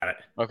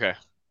Okay.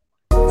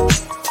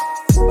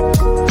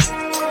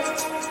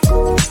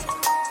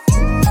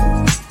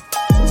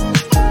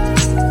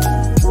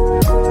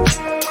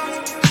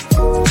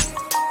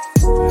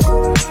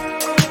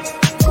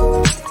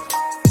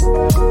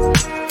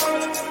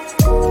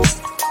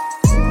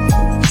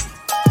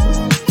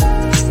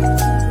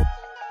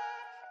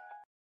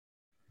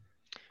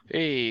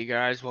 Hey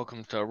guys,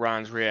 welcome to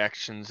Ron's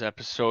Reactions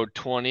episode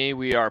 20.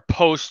 We are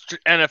post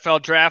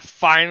NFL draft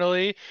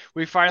finally.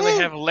 We finally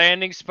have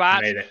landing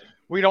spots. Made it.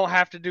 We don't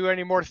have to do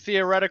any more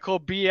theoretical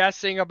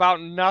BSing about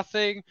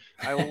nothing.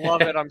 I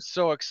love it. I'm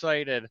so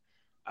excited.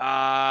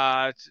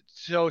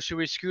 So should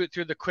we scoot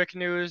through the quick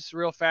news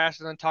real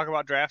fast and then talk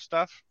about draft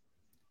stuff?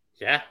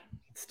 Yeah,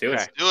 let's do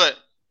Okay. it. Do it.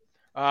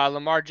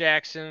 Lamar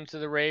Jackson to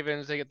the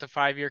Ravens. They get the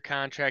 5-year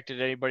contract. Did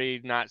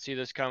anybody not see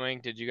this coming?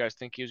 Did you guys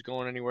think he was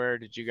going anywhere?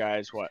 Did you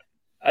guys what?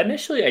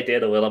 Initially, I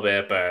did a little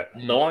bit, but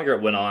the longer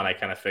it went on, I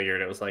kind of figured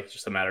it was like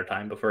just a matter of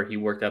time before he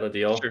worked out a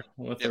deal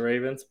with the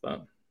Ravens.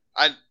 But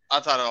I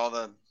thought all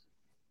the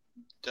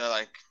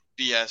like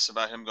BS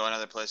about him going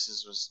other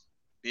places was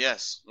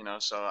BS, you know.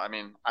 So I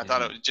mean, I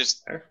thought it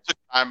just took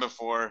time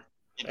before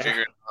he figured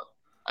it out.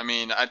 I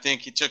mean, I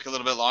think he took a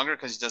little bit longer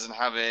because he doesn't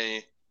have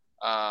an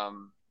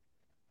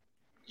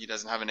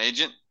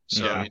agent,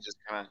 so he just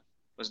kind of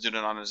was doing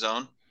it on his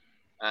own.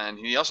 And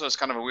he also is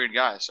kind of a weird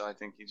guy, so I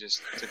think he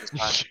just took his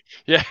time.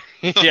 yeah,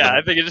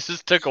 I think it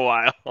just took a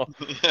while.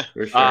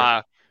 for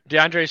sure.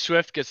 DeAndre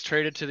Swift gets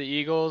traded to the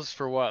Eagles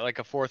for what, like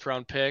a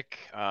 4th-round pick?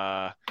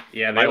 Yeah,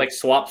 they like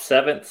swapped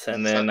 7th,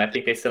 and then I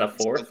think they sent a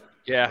 4th.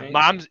 Yeah, right?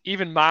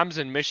 moms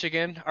in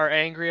Michigan are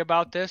angry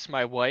about this.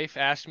 My wife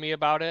asked me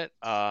about it,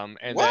 and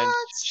then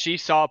she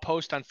saw a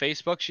post on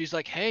Facebook. She's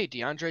like, "Hey,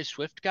 DeAndre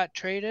Swift got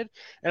traded,"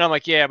 and I'm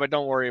like, "Yeah, but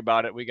don't worry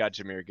about it. We got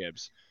Jahmyr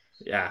Gibbs."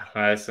 Yeah,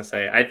 I was gonna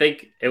say. I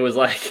think it was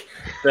like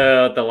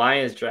the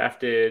Lions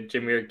drafted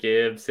Jahmyr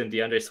Gibbs and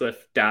DeAndre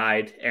Swift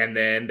died, and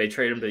then they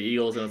traded him to the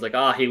Eagles, and it was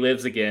like, he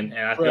lives again,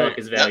 and I feel like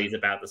his value is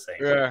about the same.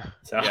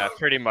 Yeah,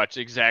 pretty much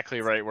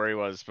exactly right where he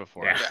was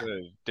before. Yeah.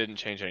 It didn't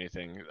change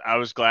anything. I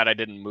was glad I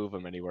didn't move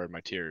him anywhere in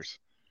my tiers.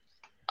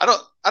 I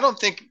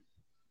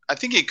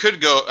think he could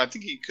go. I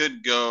think he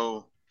could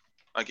go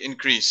like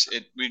increase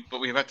it, but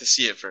we have to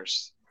see it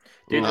first.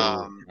 Dude,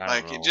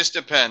 it just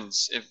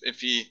depends if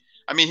he.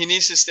 I mean, he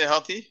needs to stay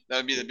healthy. That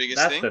would be the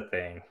biggest thing. That's the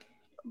thing.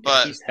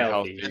 But he's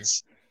healthy.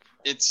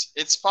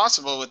 It's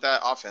possible with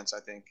that offense. I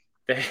think.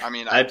 I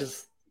mean, I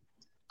think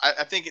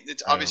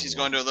it's obviously he's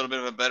going to a little bit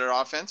of a better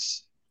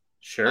offense.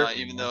 Sure.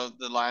 Even though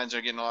the Lions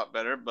are getting a lot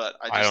better, but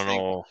I don't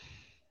know.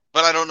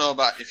 But I don't know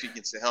about if he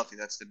can stay healthy.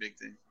 That's the big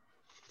thing.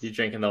 You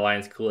drinking the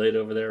Lions Kool-Aid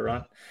over there,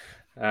 Ron?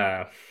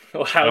 Out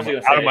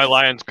of my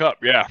Lions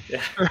cup, yeah.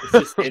 It's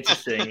just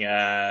interesting.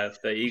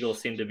 The Eagles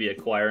seem to be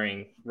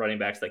acquiring running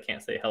backs that can't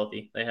stay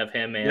healthy. They have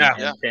him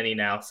and Penny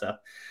now, so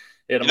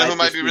who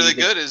might be really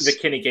good is the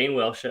Kenny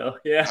Gainwell show.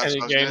 Yeah,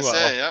 Kenny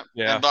Gainwell.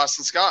 Yeah, and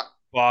Boston Scott.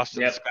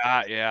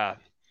 Scott, yeah.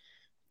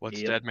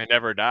 What's dead may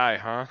never die,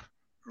 huh?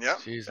 Yeah,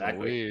 jeez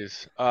exactly.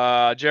 Louise.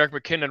 Jerick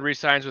McKinnon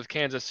re-signs with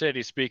Kansas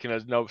City. Speaking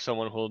of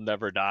someone who'll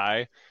never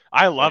die,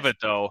 I love it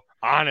though.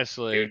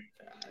 Honestly,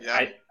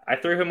 dude, I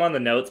threw him on the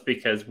notes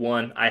because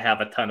 1, I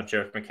have a ton of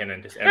Jerick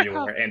McKinnon just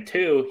everywhere, and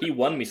 2, he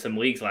won me some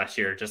leagues last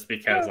year just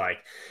because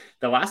like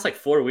the last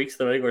 4 weeks of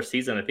the regular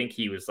season, I think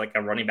he was like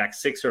a running back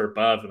 6 or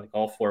above in like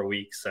all 4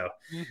 weeks. So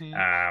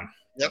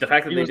the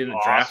fact that they didn't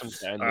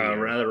draft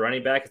another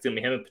running back, it's gonna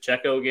be him and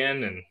Pacheco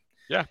again,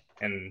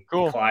 and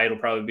cool. Clyde will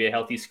probably be a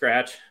healthy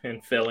scratch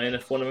and fill in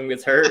if one of them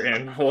gets hurt,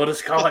 and we'll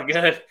just call it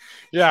good.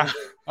 Yeah.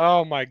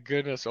 Oh my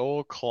goodness,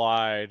 old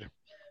Clyde.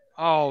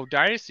 Oh,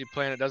 Dynasty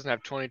Planet doesn't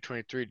have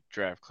 2023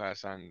 draft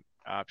class on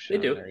option.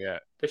 They do. There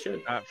yet. They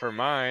should. Not for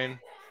mine.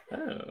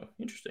 Oh,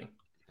 interesting.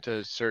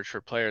 To search for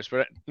players,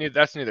 but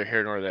that's neither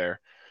here nor there.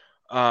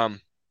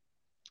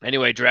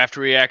 Anyway, draft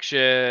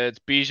reactions.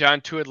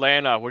 Bijan to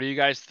Atlanta. What do you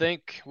guys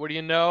think? What do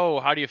you know?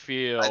 How do you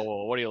feel?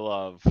 What do you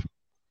love?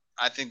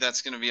 I think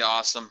that's going to be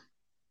awesome.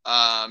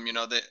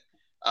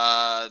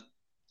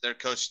 Their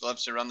coach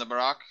loves to run the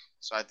Barack,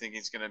 so I think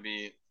it's going to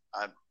be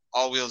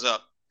all wheels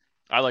up.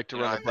 I like to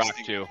run the Brock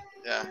too.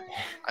 Yeah,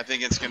 I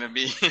think it's gonna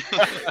be.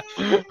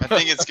 I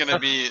think it's gonna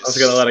be. I was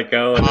gonna let it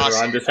go, and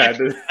awesome. Ron just had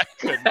to do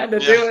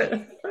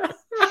it.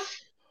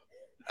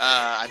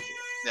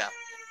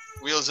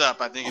 Wheels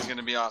up. I think it's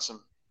gonna be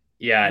awesome.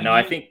 Yeah, no,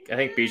 I think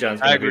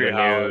Bijan's gonna be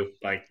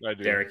the new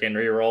Derrick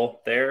Henry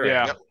role there.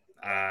 Yeah.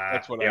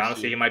 That's what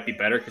honestly, he might be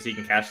better because he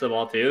can catch the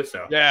ball too.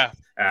 So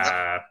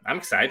I'm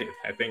excited.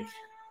 I think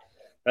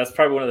that's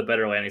probably one of the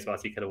better landing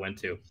spots he could have went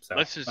to. So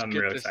let's just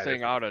get this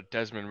thing out of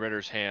Desmond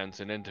Ritter's hands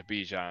and into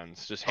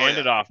Bijan's. Just hand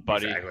it off,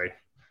 buddy. Exactly.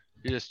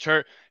 You just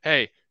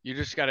you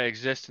just got to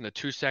exist in the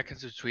 2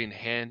 seconds between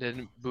hand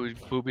and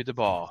booby the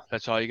ball.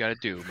 That's all you got to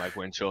do, Mike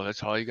Winchell.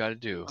 That's all you got to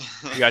do.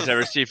 You guys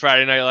ever see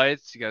Friday Night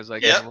Lights? You guys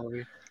like that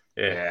movie?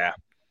 Yeah.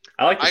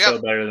 I like the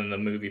show better than the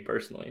movie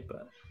personally,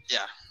 but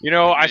yeah.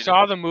 I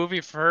saw the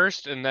movie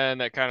first, and then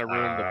that kind of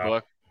ruined the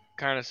book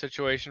kind of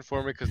situation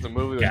for me because the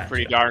movie was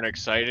pretty darn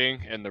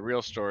exciting, and the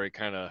real story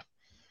kind of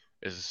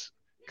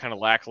kind of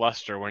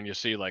lackluster when you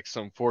see like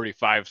some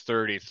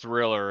 45-30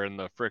 thriller in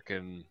the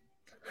frickin'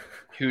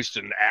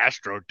 Houston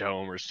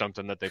Astrodome or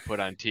something that they put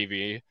on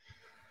TV.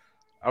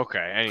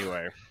 Okay,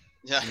 anyway.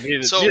 Yeah.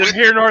 Neither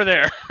here nor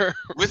there.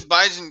 With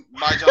Bijan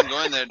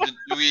going there,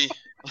 do we?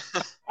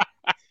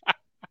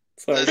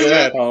 Sorry, go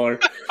ahead, Holler.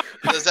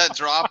 Does that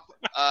drop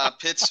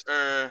Pitts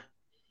or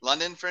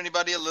London for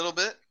anybody a little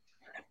bit?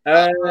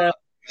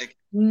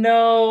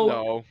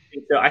 No.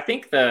 So I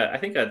think a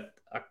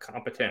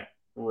competent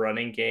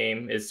running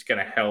game is going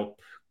to help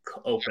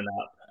open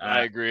up.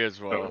 I agree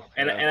as well.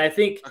 And I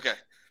think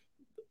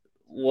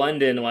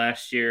London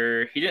last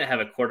year, he didn't have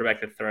a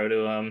quarterback to throw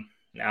to him.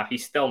 Now, he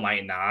still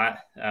might not.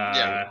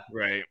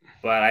 Right.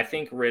 But I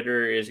think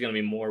Ritter is going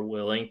to be more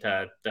willing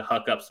to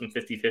huck up some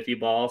 50-50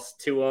 balls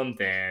to him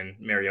than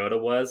Mariota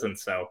was. And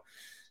so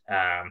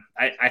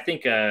I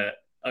think a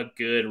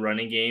good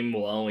running game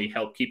will only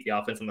help keep the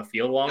offense on the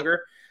field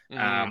longer.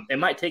 It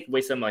might take away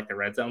some like the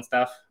red zone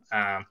stuff.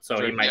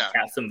 So he might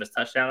cap some of his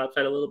touchdown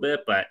upside a little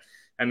bit. But,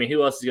 I mean,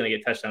 who else is going to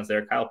get touchdowns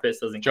there? Kyle Pitts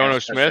doesn't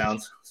catch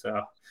touchdowns.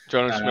 So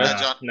Jono Smith?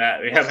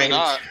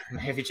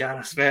 Maybe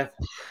Jono Smith.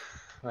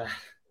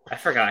 I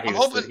forgot he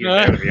was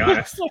there, to be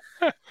honest.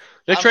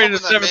 They traded a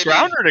 7th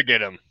rounder to get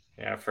him.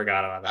 Yeah, I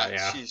forgot about that,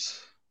 yeah.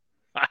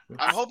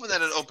 I'm hoping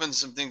that it opens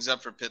some things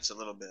up for Pitts a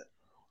little bit.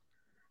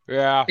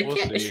 Yeah,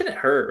 it shouldn't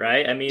hurt,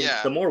 right? I mean,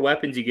 the more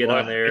weapons you get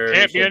on there... It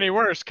can't be any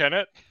worse, can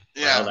it?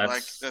 Yeah, well,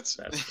 that's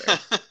fair.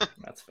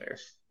 That's fair.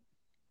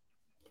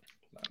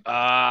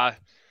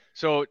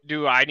 So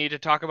do I need to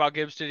talk about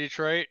Gibbs to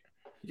Detroit?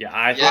 Yeah,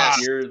 I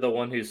thought you're the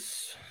one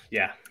who's...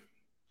 Yeah.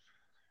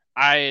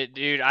 I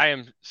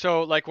am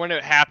so like when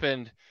it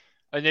happened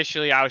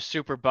initially I was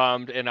super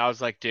bummed and I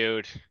was like,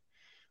 dude,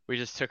 we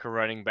just took a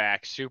running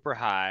back super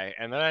high.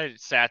 And then I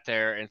sat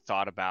there and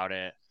thought about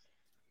it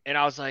and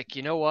I was like,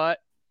 you know what?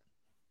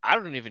 I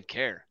don't even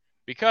care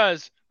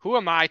because who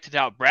am I to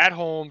doubt Brad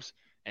Holmes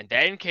and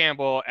Dan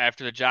Campbell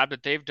after the job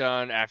that they've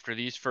done after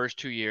these first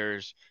 2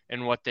 years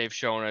and what they've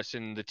shown us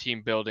in the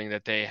team building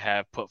that they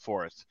have put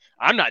forth.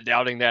 I'm not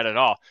doubting that at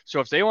all. So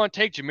if they want to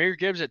take Jahmyr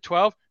Gibbs at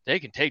 12, they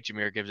can take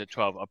Jahmyr Gibbs at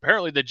 12.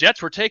 Apparently the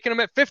Jets were taking him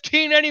at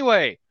 15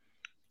 anyway.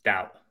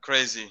 Doubt.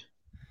 Crazy.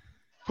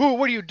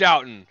 What are you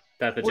doubting?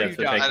 That the Jets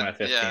would take him at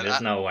 15.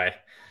 There's no way.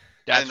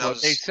 That's what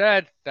they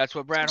said. That's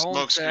what Brad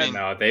Holmes said.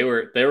 No, they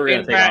were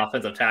going to take an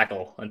offensive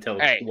tackle until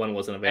one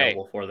wasn't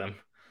available for them.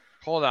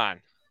 Hold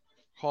on.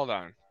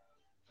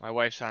 My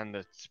wife's on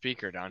the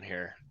speaker down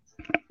here.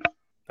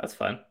 That's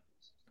fun.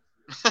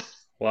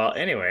 Well,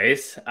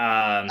 anyways,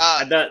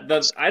 I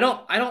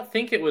don't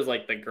think it was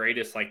like the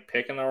greatest like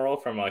pick in the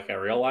world from like a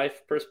real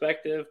life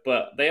perspective,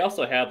 but they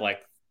also had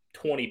like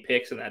 20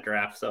 picks in that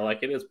draft, so like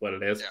it is what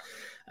it is.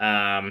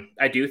 Yeah.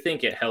 I do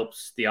think it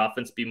helps the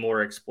offense be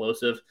more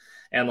explosive,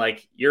 and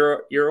like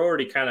you're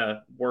already kind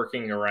of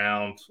working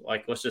around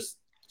like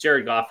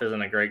Jared Goff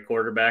isn't a great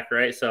quarterback,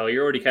 right? So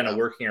you're already kind of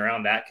working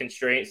around that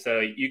constraint.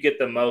 So you get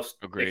the most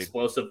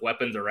explosive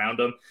weapons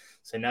around him.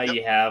 So now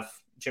you have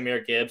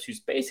Jahmyr Gibbs, who's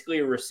basically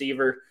a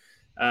receiver.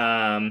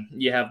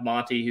 You have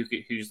Monty,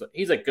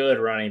 he's a good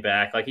running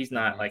back. Like he's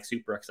not like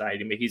super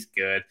exciting, but he's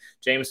good.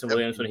 Jameson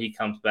Williams, when he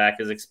comes back,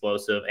 is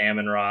explosive.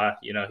 Amon-Ra,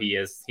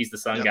 he's the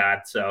sun god.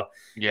 So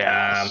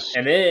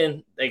and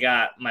then they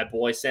got my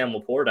boy Sam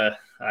Laporta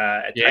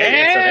at tight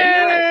end. So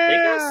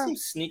they got some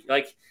sneak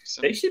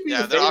they should be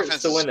the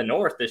favorites to win the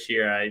North this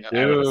year. I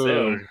would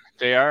assume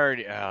they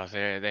already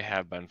they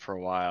have been for a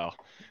while.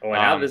 Well,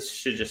 now this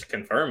should just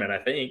confirm it, I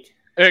think.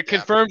 It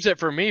confirms it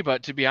for me,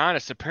 but to be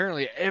honest,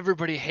 apparently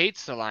everybody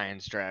hates the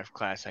Lions draft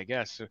class, I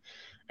guess. So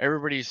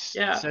everybody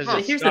says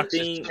here's the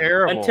thing.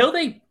 Terrible. Until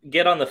they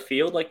get on the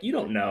field, like, you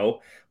don't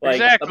know. Like,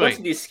 a bunch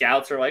of these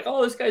scouts are like,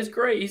 oh, this guy's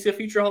great. He's a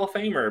future Hall of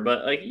Famer.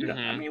 But, like,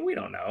 we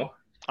don't know.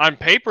 On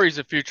paper, he's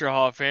a future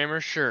Hall of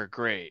Famer. Sure,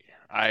 great.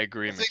 I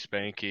agree, Miss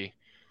Spanky.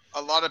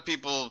 A lot of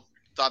people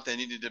thought they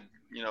needed to,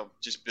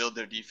 just build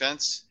their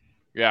defense.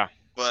 Yeah.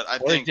 But I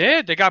think they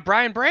did. They got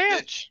Brian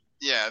Branch.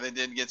 They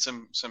did get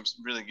some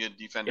really good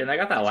defenders. And I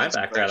got that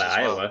linebacker out of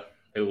Iowa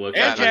who looks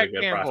like a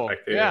good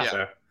prospect too. Yeah.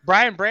 So.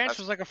 Brian Branch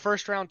was like a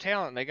first-round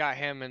talent, and they got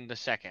him in the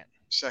second.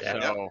 Sure.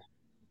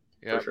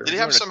 Did he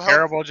have some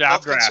terrible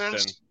job drafting?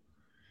 Concerns?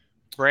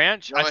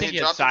 Branch, I think he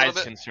had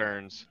size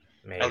concerns.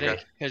 Maybe. I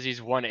think because he's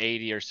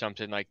 180 or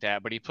something like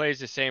that. But he plays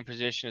the same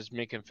position as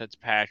Minka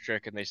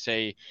Fitzpatrick, and they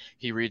say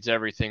he reads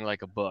everything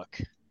like a book.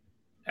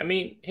 I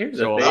mean, here's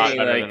the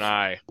thing: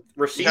 like,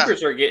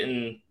 receivers are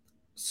getting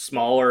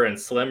smaller and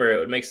slimmer. It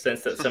would make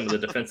sense that some of the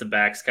defensive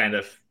backs kind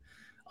of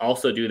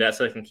also do that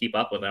so they can keep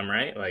up with them,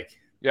 right? Like,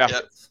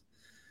 I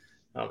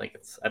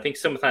think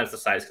sometimes the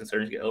size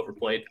concerns get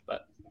overplayed,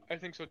 but I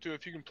think so too.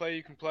 If you can play,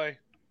 you can play.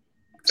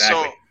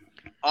 Exactly. So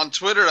on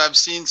Twitter, I've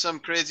seen some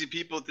crazy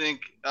people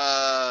think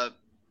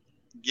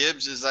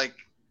Gibbs is like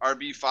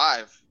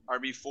RB5,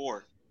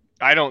 RB4.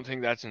 I don't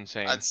think that's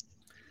insane. That's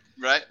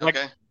right. Like,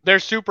 okay. They're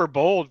super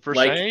bold for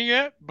saying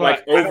it,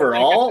 but like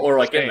overall or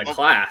like in the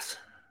class.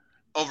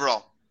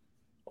 Overall.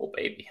 Oh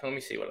baby, let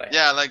me see what I have.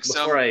 Yeah, like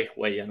before I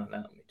weigh in on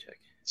that. Let me check.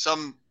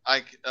 Some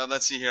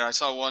let's see here. I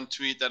saw one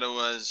tweet that it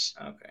was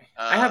okay.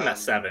 I have him at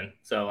 7,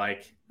 so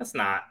like that's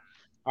not.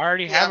 I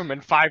already have him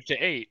in 5 to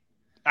 8.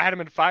 I had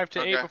him in 5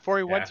 to 8 before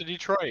he went Yeah. to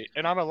Detroit,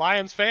 and I'm a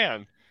Lions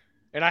fan,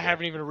 and I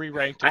haven't even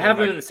re-ranked him. I have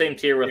him in the same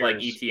tier with like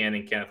ETN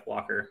and Kenneth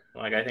Walker.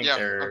 Like I think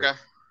they're. Okay.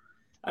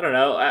 I don't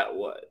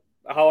know.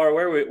 Holler,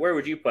 where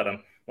would you put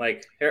him?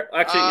 Like here,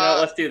 actually,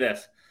 let's do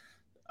this.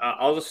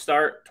 I'll just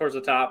start towards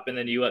the top, and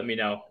then you let me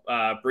know.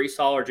 Breece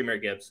Hall or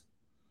Jahmyr Gibbs?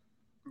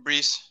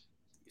 Breece.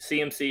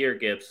 CMC or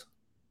Gibbs?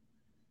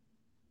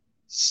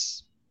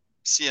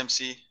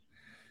 CMC.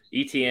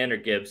 ETN or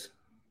Gibbs?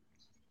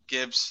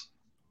 Gibbs.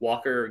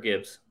 Walker or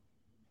Gibbs?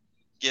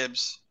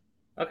 Gibbs.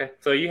 Okay,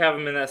 so you have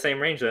them in that same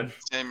range then.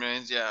 Same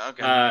range, yeah.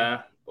 Okay.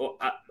 Well,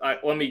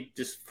 let me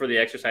just for the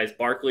exercise: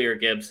 Barkley or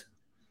Gibbs?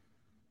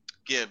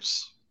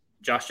 Gibbs.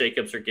 Josh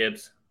Jacobs or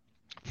Gibbs?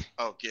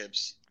 Oh,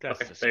 Gibbs. That's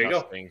okay, disgusting. there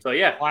you go. So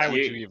yeah, why would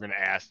you even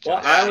ask?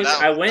 Well,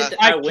 I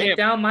went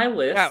down my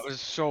list. That was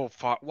so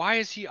far. Why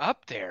is he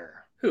up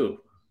there? Who?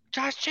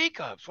 Josh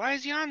Jacobs. Why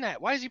is he on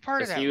that? Why is he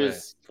part of that? He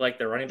was like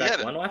the running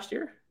back 1 last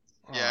year.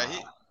 Yeah,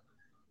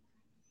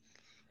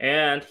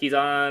 and he's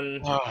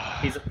on.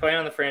 He's playing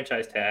on the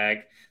franchise tag.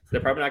 So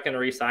they're probably not going to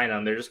re-sign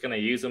him. They're just going to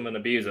use him and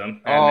abuse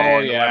him. And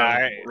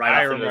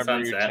I remember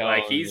you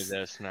telling me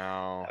this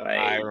now.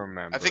 I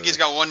remember. I think he's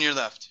got 1 year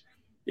left.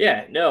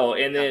 Yeah, no,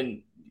 and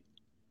then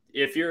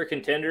if you're a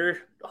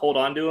contender, hold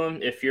on to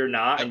him. If you're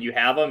not and you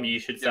have him, you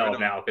should sell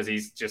him now because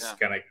he's just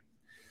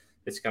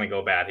it's gonna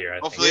go bad here.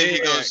 Hopefully he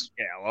goes.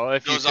 Yeah, well,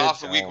 if goes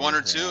off in week 1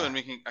 or 2, and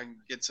I can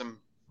get some.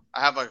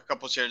 I have a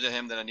couple shares of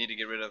him that I need to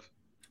get rid of.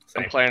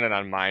 I'm planning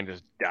on mine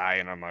just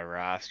dying on my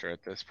roster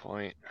at this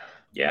point.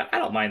 Yeah, I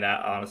don't mind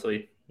that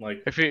honestly.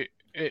 Like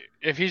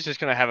if he's just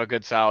gonna have a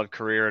good solid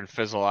career and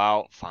fizzle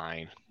out,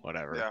 fine,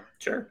 whatever. Yeah,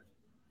 sure.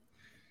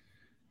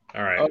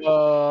 All right.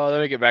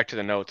 Let me get back to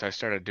the notes. I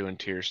started doing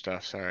tier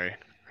stuff. Sorry.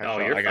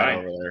 You're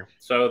fine. Over there.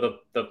 So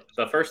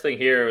the first thing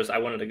here is I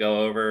wanted to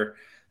go over.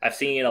 I've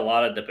seen a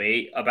lot of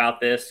debate about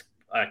this,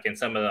 like in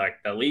some of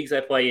the leagues I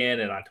play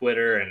in, and on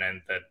Twitter, and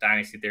then the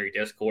Dynasty Theory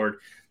Discord,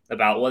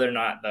 about whether or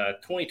not the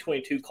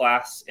 2022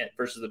 class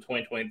versus the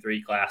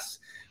 2023 class,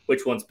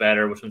 which one's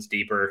better, which one's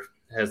deeper,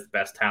 has the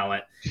best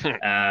talent.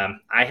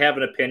 I have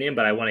an opinion,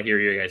 but I want to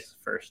hear you guys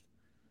first.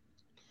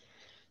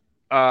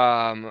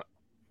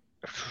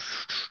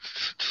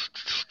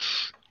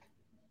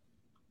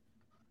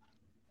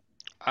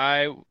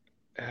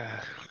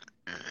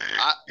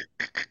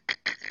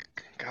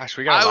 Gosh,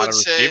 we got a lot of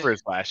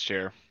receivers last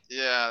year.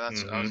 Yeah,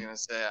 that's what I was gonna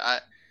say.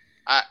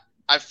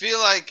 I feel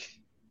like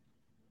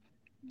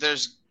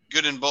there's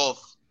good in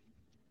both.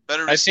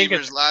 Better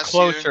receivers last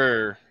year.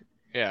 Closer.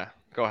 Yeah,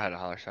 go ahead,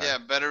 Holler. Sorry. Yeah,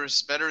 better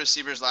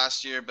receivers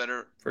last year.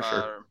 Better for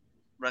sure.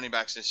 Running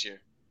backs this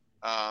year.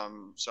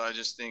 So I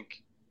just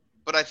think,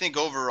 but I think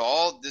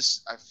overall,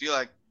 I feel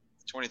like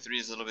 23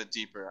 is a little bit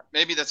deeper.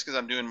 Maybe that's because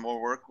I'm doing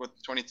more work with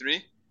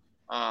 23.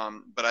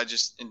 But I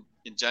just,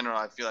 in general,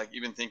 I feel like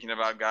even thinking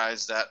about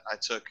guys that I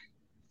took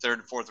 3rd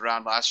and 4th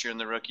round last year in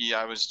the rookie,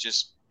 I was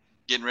just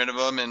getting rid of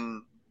them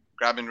and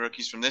grabbing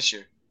rookies from this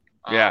year.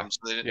 So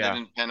they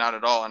didn't pan out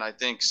at all. And I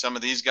think some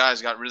of these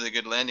guys got really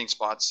good landing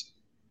spots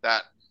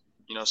that,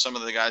 some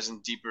of the guys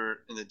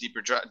deeper in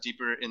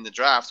the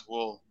draft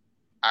will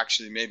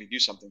actually maybe do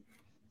something.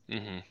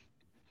 Mm-hmm.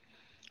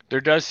 There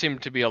does seem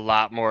to be a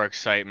lot more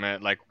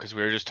excitement, like because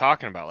we were just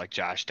talking about like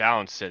Josh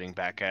Downs sitting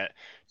back at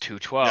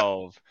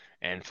 212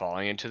 and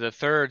falling into the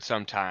 3rd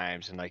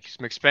sometimes, and like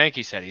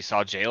McSpanky said, he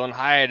saw Jalen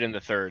Hyatt in the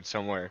 3rd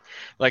somewhere.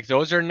 Like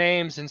those are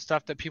names and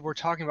stuff that people were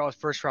talking about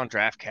with 1st round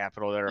draft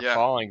capital that are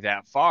falling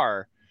that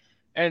far.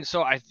 And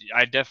so I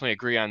definitely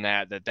agree on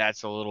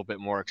that's a little bit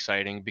more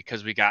exciting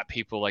because we got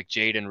people like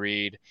Jaden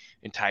Reed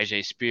and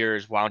Tyjae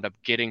Spears wound up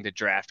getting the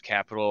draft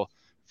capital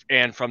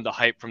and from the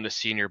hype from the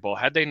Senior Bowl.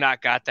 Had they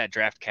not got that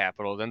draft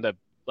capital, then the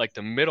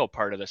middle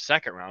part of the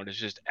 2nd round is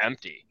just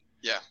empty.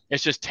 Yeah.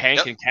 It's just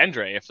Tank and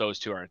Kendre if those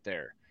two aren't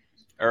there.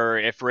 Or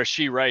if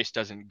Rashee Rice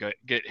doesn't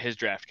get his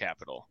draft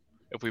capital.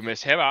 If we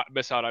miss out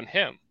on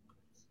him.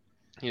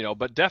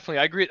 But definitely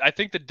I agree. I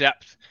think the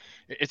depth,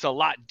 it's a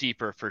lot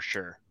deeper for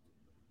sure.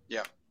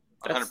 Yeah,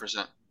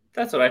 100%.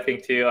 That's what I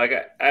think too. Like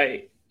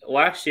I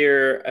last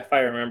year, if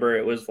I remember,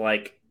 it was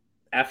like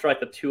after like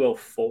the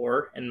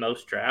 204 in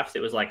most drafts,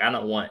 it was like I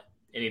don't want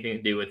anything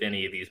to do with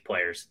any of these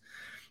players,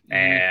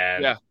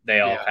 and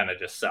they all kind of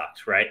just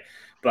sucked, right?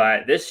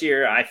 But this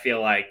year, I feel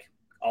like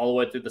all the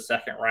way through the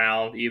 2nd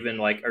round, even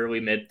like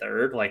early mid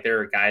 3rd, like there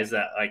are guys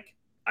that like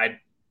I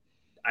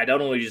don't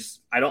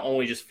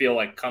only just feel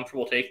like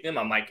comfortable taking them.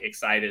 I'm like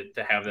excited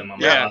to have them on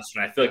my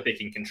roster, and I feel like they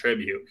can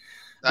contribute.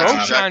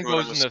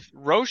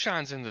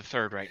 Roschon's in the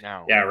 3rd right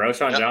now. Yeah,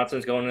 Roschon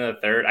Johnson's going in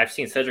the 3rd. I've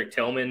seen Cedric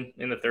Tillman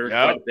in the 3rd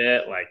quite a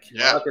bit. Like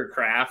Walker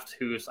Kraft,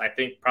 who's I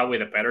think probably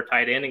the better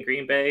tight end in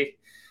Green Bay.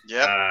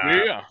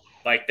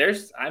 Like I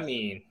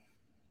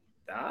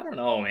don't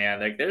know, man.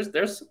 Like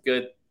there's some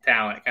good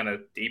talent kind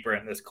of deeper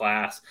in this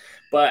class,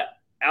 but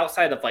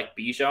outside of like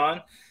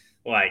Bijan,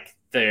 like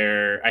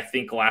I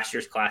think last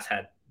year's class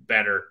had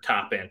better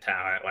top end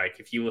talent. Like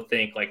if you would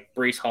think like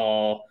Breece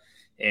Hall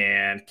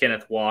and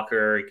Kenneth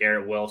Walker,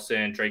 Garrett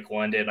Wilson, Drake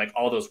London, like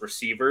all those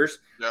receivers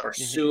are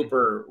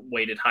super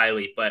weighted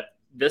highly. But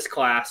this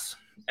class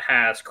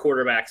has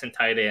quarterbacks and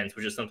tight ends,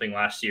 which is something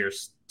last year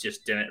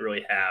just didn't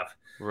really have.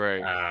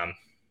 Right.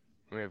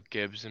 We have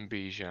Gibbs and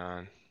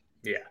Bijan.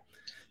 Yeah.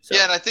 So,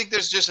 yeah, and I think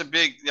there's just a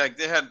big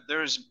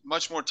there's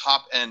much more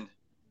top end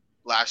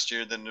last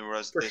year than there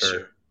was this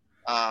year.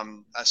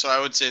 So I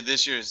would say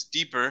this year is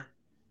deeper,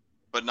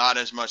 but not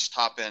as much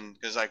top end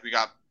because like we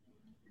got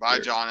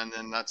Bijan and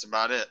then that's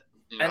about it.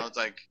 You know, it's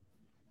like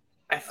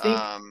I think.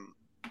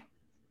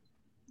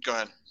 Go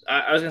ahead.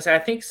 I was gonna say I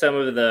think some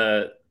of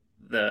the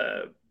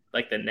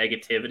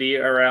negativity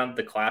around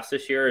the class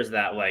this year is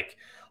that like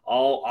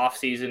all off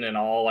season and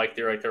all like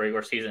the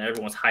regular season,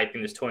 everyone's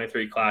hyping this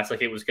 23 class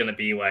like it was gonna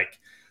be like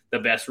the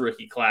best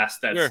rookie class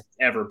that's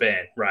ever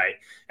been, right?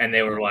 And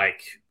they were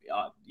like,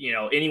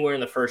 anywhere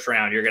in the first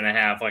round, you're gonna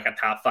have like a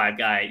top 5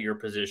 guy at your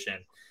position.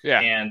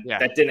 And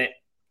that didn't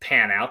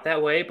pan out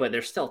that way, but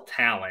there's still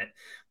talent.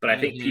 But I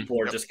think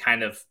people are just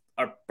kind of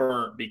are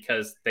burnt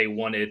because they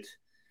wanted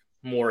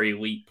more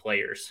elite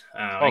players.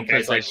 And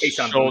guys like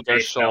Keyshawn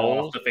Boutte fell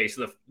off the face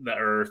of the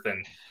earth,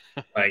 and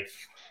like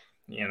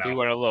he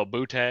went a little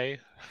Boutte.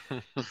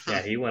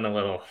 Yeah, he went a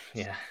little.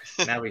 Yeah,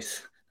 now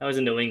he's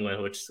in New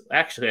England, which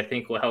actually I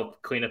think will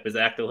help clean up his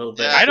act a little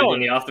bit. I don't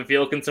any off the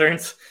field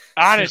concerns.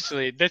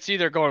 Honestly, that's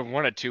either going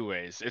one of two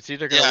ways. It's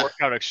either going to work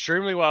out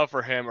extremely well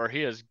for him, or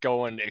he is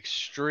going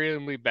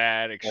extremely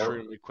bad,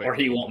 extremely quick, or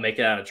he won't make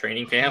it out of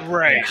training camp.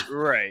 Right,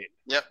 right.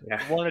 Yep.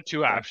 Yeah. One of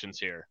two options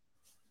here.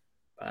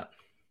 But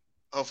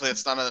hopefully,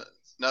 it's not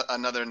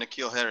another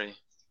N'Keal Harry.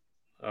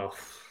 Oh.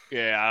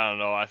 Yeah, I don't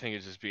know. I think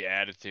it'd just be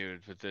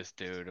attitude with this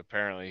dude.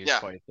 Apparently, he's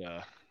quite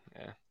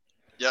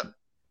Yep.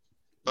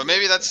 But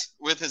maybe that's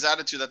with his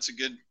attitude. That's a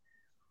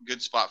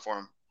good spot for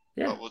him.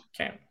 Yeah,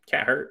 can't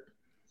hurt.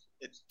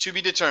 It's to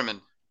be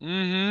determined.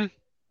 Mm-hmm.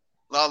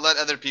 I'll let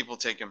other people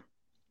take him.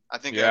 I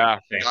think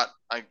I've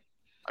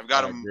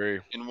got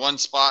him in one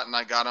spot, and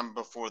I got him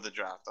before the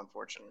draft,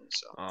 unfortunately.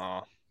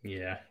 So.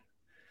 Yeah.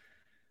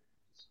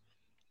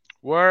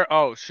 Where?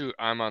 Oh shoot!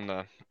 I'm on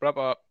the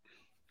up.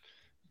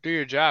 Do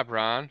your job,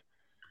 Ron.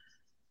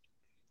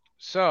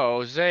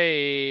 So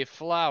Zay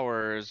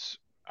Flowers.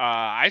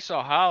 I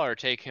saw Holler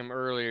take him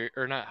earlier,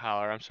 or not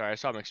Holler. I'm sorry. I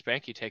saw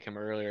McSpanky take him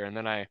earlier, and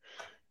then I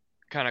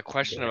kind of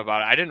questioned him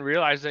about it. I didn't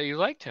realize that you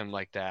liked him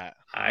like that.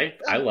 I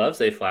love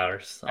Zay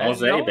Flowers. All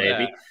Zay,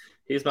 baby. That.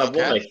 He's my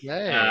boy.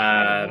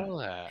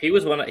 He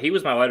was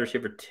my wide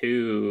receiver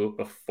 2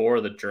 before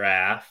the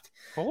draft.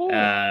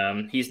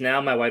 Oh. He's now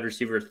my wide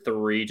receiver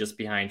 3, just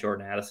behind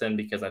Jordan Addison,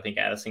 because I think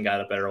Addison got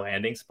a better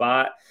landing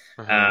spot.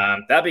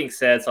 That being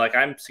said, so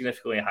I'm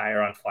significantly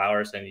higher on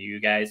Flowers than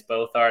you guys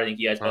both are. I think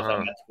you guys both have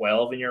him at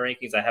 12 in your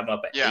rankings. I have him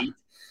up at 8.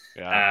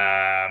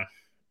 Yeah.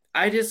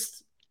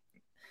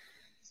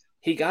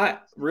 He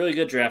got really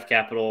good draft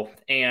capital,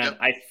 and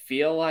I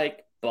feel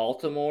like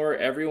Baltimore,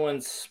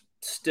 everyone's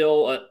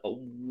still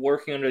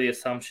working under the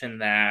assumption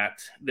that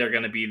they're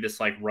going to be this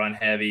like run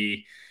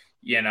heavy,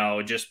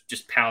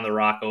 just pound the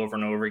rock over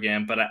and over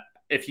again. But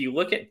if you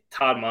look at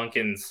Todd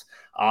Monken's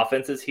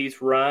offenses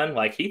he's run,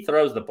 like he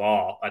throws the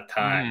ball a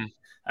ton.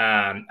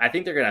 I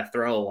think they're going to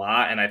throw a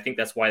lot, and I think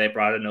that's why they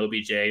brought in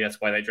OBJ.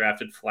 That's why they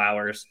drafted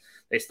Flowers.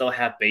 They still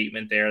have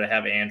Bateman there. They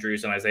have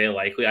Andrews and Isaiah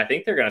Likely. I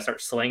think they're going to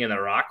start slinging the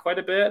rock quite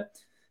a bit.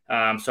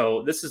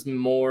 So this is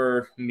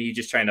more me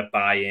just trying to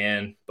buy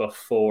in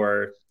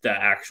before the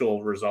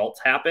actual results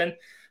happen.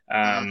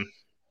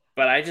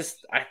 But I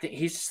think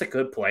he's just a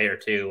good player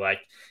too.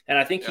 And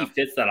I think he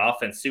fits that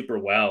offense super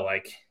well.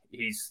 Like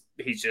he's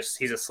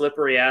a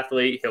slippery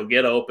athlete. He'll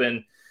get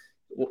open.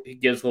 He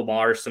gives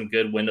Lamar some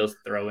good windows to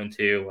throw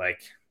into.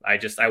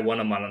 I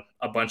want him on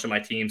a bunch of my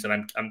teams,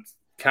 and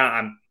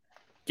I'm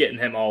getting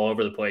him all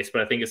over the place.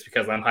 But I think it's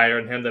because I'm higher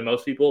on him than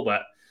most people.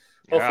 But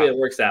hopefully it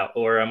works out,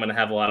 or I'm going to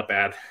have a lot of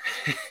bad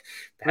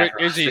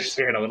is he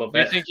in a little bit.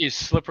 Do you think he's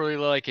slippery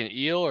like an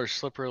eel or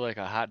slippery like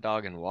a hot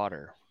dog in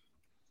water?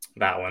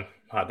 That one.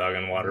 Hot dog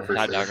in water for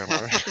hot sure. Dog in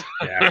water.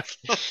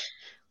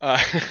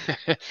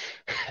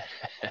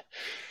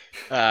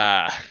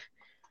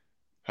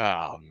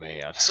 Oh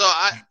man. So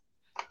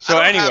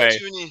I anyway,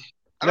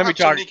 let me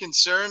talk. Too many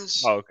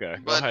concerns. Oh, okay.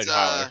 But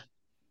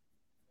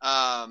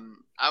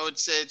I would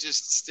say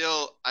just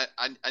still I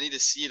need to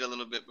see it a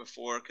little bit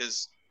before,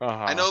 because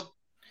I know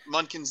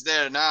Munkin's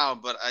there now,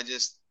 but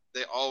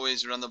they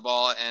always run the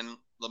ball, and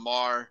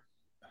Lamar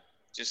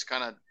just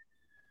kind of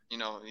he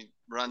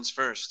runs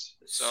first.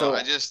 So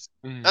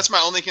that's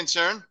my only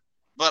concern.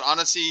 But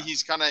honestly,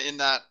 he's kind of in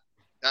that.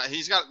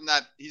 He's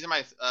in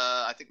my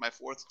I think my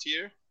 4th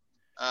tier.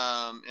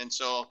 And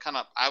so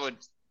I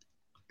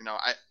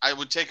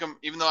would take him,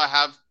 even though I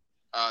have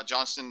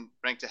Johnston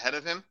ranked ahead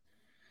of him.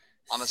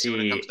 Honestly, when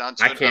it comes down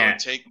to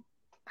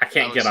I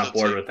can't get on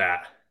board with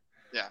that.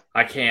 Yeah.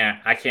 I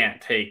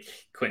can't take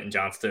Quentin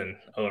Johnston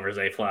over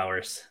Zay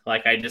Flowers.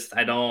 I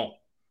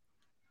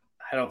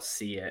don't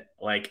see it.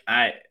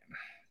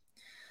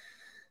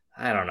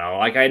 I don't know.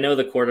 I know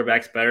the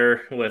quarterback's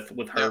better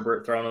with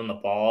Herbert throwing him the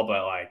ball,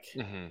 but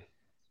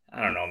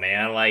I don't know,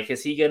 man. Like,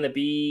 is he going to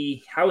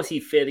be? How is he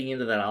fitting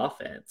into that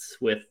offense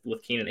with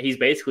Keenan? He's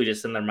basically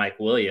just in there, Mike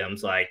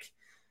Williams. Like,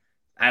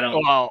 I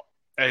don't. Well,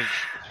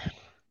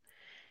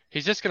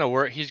 he's just gonna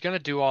work. He's gonna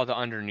do all the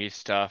underneath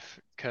stuff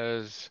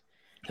because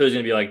who's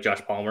going to be like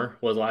Josh Palmer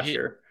was last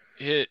year?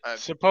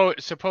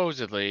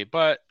 Supposedly,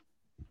 but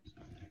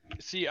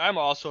see, I'm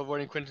also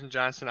avoiding Quentin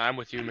Johnson. I'm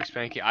with you,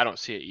 McSpanky. I don't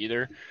see it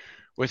either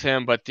with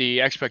him, but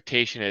the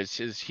expectation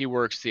is he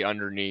works the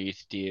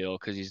underneath deal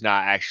because he's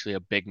not actually a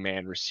big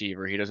man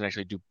receiver. He doesn't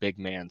actually do big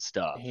man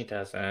stuff. He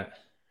doesn't.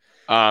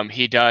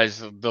 He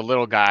does the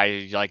little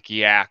guy like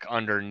yak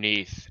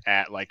underneath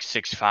at like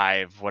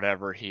 6'5",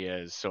 whatever he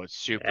is. So it's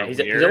super weird.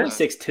 He's only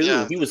 6'2".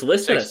 Yeah. He was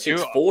listed at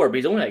 6'4", but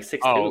he's only like 6'2".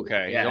 Oh,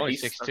 okay. Yeah, he's only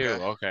 6'2".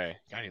 Okay.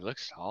 God, he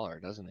looks taller,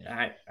 doesn't he?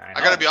 I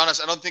gotta be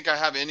honest. I don't think I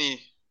have any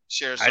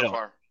shares so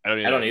far. I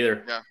don't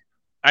either. Yeah.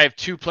 I have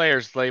 2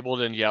 players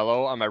labeled in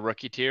yellow on my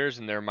rookie tiers,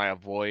 and they're my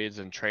avoids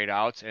and trade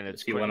outs, and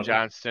it's Quentin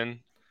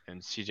Johnston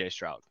and CJ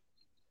Stroud.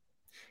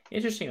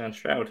 Interesting on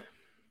Stroud.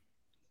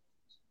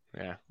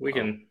 Yeah. We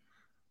can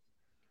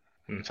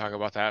talk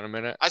about that in a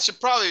minute. I should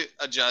probably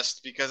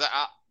adjust because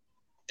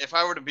if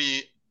I were to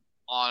be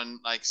on,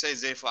 like, say,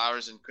 Zay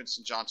Flowers and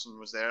Quentin Johnson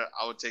was there,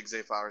 I would take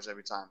Zay Flowers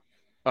every time.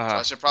 So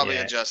I should probably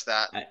adjust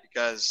that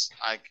because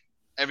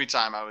every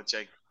time I would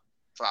take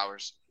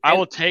Flowers. I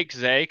will take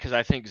Zay because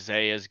I think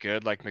Zay is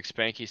good, like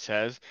McSpanky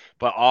says.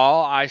 But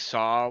all I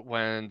saw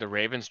when the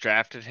Ravens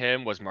drafted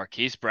him was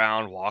Marquise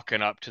Brown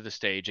walking up to the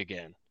stage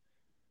again.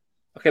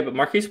 Okay, but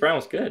Marquise Brown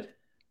was good.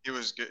 He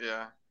was good,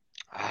 yeah.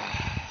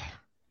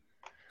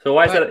 So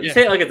why is that? You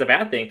say it like it's a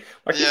bad thing.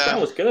 Marquise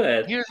Brown was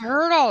good. He was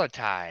hurt all the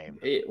time.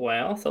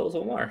 Well, so was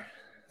Omar.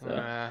 So.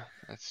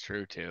 That's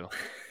true too.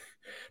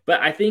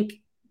 But I think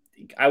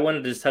I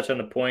wanted to just touch on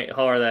the point,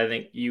 Holler, that I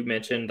think you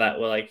mentioned that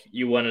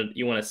you want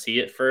to see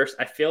it first.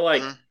 I feel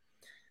like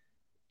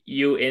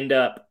you end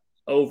up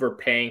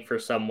overpaying for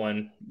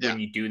someone when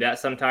you do that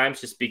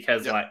sometimes, just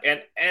because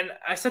and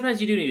sometimes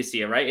you do need to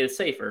see it, right? It's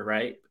safer,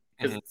 right?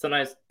 Because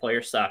sometimes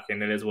players suck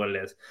and it is what it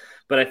is.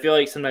 But I feel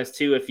like sometimes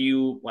too, if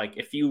you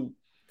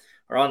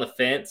are on the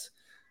fence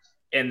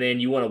and then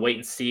you want to wait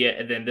and see it,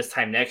 and then this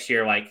time next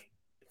year,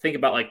 think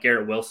about like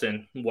Garrett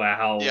Wilson,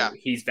 how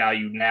he's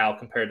valued now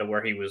compared to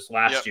where he was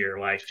last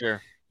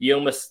year. You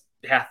almost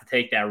have to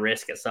take that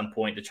risk at some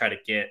point to try to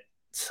get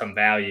some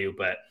value.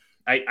 But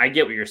I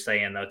get what you're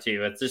saying though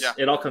too. It's just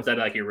it all comes down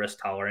to like your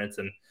risk tolerance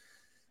and.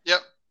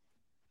 Yep.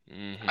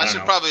 I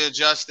should probably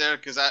adjust there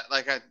because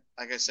like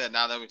I said,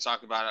 now that we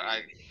talked about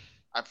it,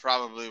 I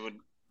probably would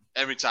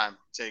every time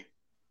take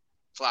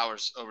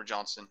Flowers over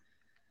Johnston.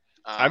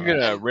 I'm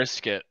gonna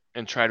risk it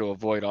and try to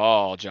avoid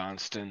all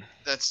Johnston.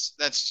 That's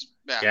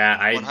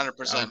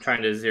 100%. I'm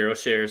trying to 0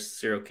 shares,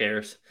 0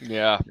 cares.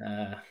 Yeah.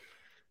 I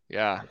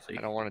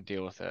don't want to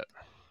deal with it.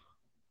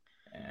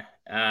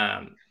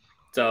 Yeah.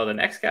 So the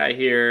next guy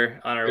here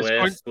on our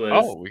list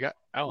was we got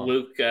Ellen.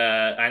 Luke.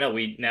 I know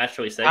we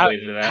naturally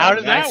segued into that. How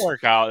did that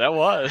work out? That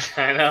was.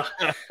 I know.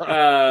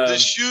 The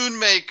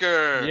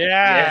Schoonmaker.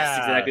 Yeah. Yes,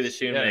 exactly, the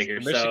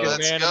Schoonmaker. Yes, so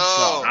let's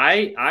go.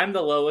 I'm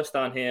the lowest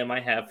on him. I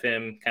have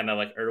him kind of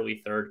like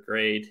early 3rd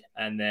grade,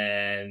 and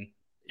then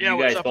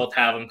you guys both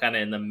have him kind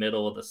of in the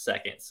middle of the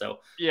 2nd.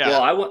 So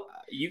well,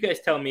 you guys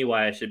tell me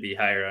why I should be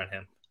higher on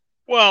him.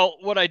 Well,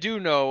 what I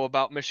do know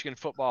about Michigan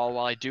football,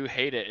 while I do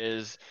hate it,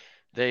 is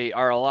they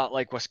are a lot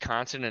like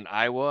Wisconsin and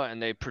Iowa,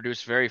 and they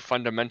produce very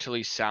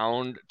fundamentally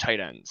sound tight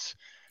ends.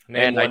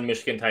 Name one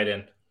Michigan tight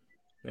end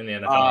in the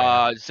NFL.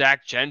 Right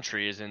Zach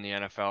Gentry is in the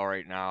NFL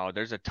right now.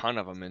 There's a ton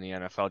of them in the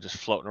NFL just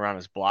floating around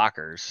as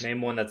blockers.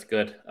 Name one that's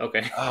good.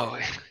 Okay. Oh,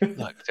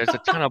 look, there's a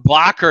ton of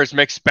blockers,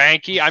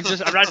 McSpanky. I'm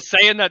not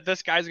saying that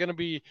this guy's going to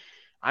be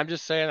 – I'm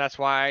just saying that's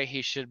why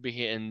he should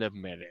be in the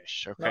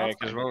mid-ish, okay?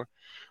 Because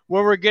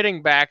when we're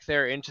getting back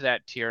there into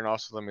that tier, and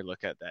also let me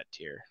look at that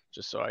tier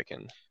just so I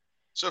can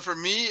 – So for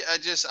me,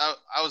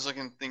 I was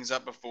looking things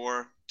up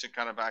before to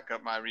kind of back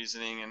up my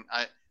reasoning, and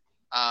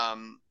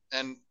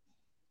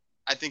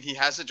I think he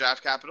has the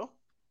draft capital.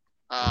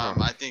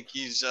 I think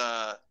he's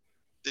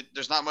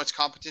there's not much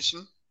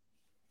competition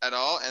at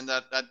all, and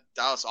that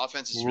Dallas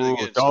offense is really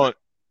good.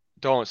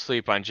 Don't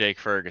sleep on Jake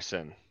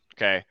Ferguson.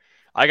 Okay,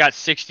 I got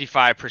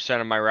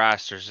 65% of my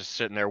rosters just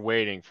sitting there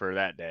waiting for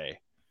that day.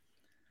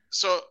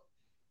 So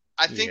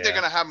I think they're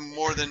gonna have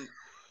more than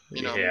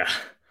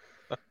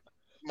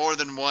more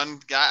than one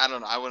guy. I don't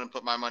know. I wouldn't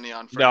put my money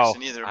on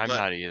Ferguson either. I'm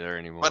not either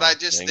anymore. But I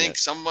just think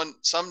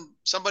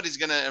somebody's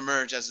going to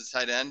emerge as a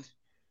tight end.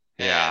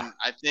 Yeah. And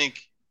I think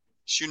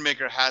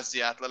Schoonmaker has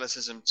the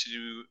athleticism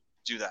to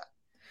do that.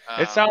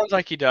 It sounds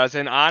like he does.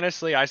 And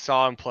honestly, I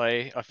saw him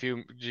play a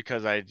few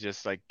because I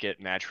just get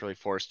naturally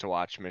forced to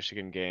watch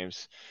Michigan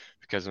games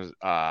because it was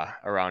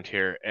around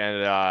here.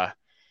 And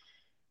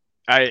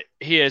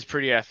he is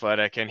pretty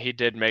athletic, and he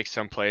did make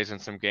some plays in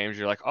some games.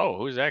 You're like, oh,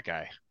 who's that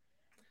guy?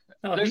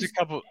 No, there's a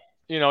couple,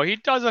 he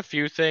does a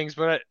few things,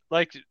 but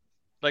like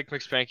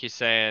McSpanky's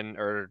saying,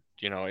 or,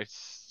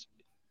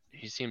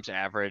 he seems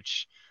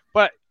average.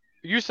 But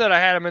you said I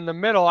had him in the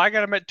middle. I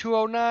got him at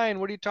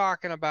 209. What are you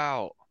talking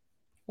about?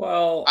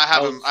 Well, I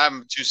have him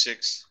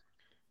 2.6.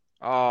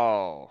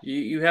 Oh.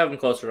 You have him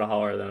closer to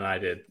Holler than I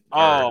did.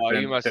 Oh,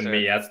 than, you must than have.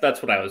 me.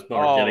 That's what I was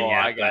more getting Oh,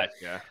 at. I got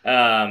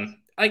you.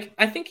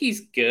 I think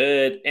he's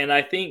good, and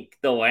I think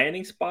the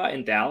landing spot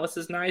in Dallas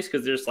is nice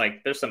because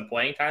there's some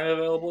playing time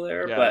available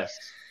there. But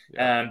Yes.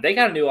 Yeah. they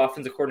got a new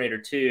offensive coordinator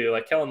too.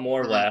 Like Kellen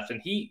Moore Mhm. left,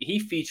 and he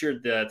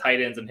featured the tight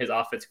ends in his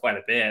offense quite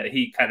a bit.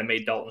 He kind of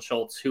made Dalton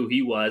Schultz who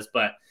he was,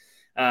 but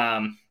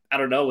I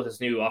don't know with his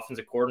new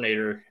offensive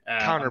coordinator. I'm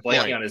Counterpoint.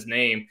 blanking on his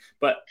name,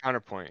 but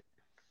Counterpoint.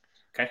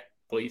 okay,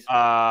 please.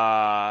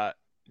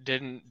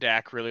 Didn't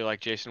Dak really like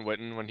Jason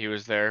Witten when he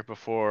was there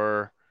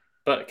before?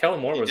 But Kellen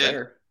Moore He was did.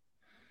 there.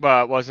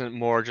 But wasn't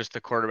Moore just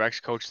the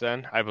quarterbacks coach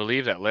then? I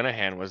believe that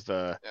Linehan was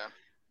the Yeah.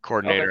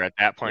 coordinator Okay. at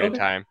that point in Okay.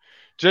 time.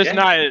 Just Yeah.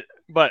 not,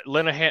 but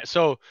Linehan.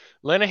 So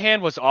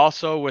Linehan was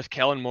also with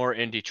Kellen Moore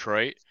in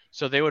Detroit.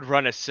 So they would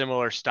run a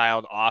similar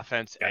styled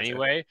offense Gotcha.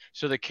 anyway.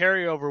 So the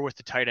carryover with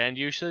the tight end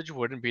usage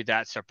wouldn't be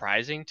that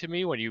surprising to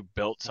me when you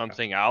built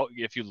something out.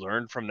 If you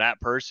learned from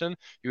that person,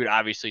 you would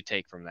obviously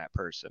take from that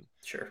person.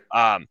 Sure.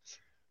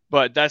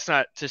 But that's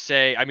not to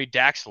say, I mean,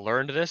 Dak's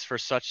learned this for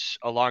such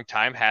a long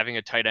time, having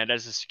a tight end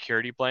as a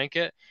security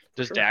blanket.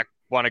 Does Sure. Dak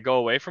want to go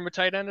away from a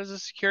tight end as a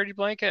security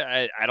blanket?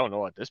 I don't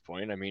know at this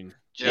point. I mean,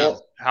 Yeah.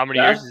 how many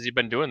years has he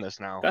been doing this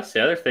now? That's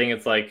the other thing.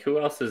 It's like, who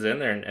else is in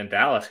there in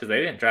Dallas? Because they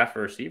didn't draft a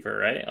receiver,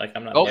 right? Like,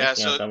 I'm not Nope. blanking Yeah,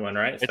 so on someone,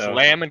 right? It's So,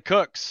 Lamb and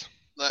Cooks.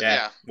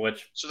 Yeah.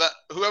 which So that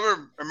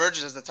whoever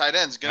emerges as the tight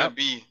end is gonna Yep.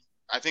 be,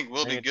 I think,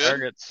 will be Bringing good.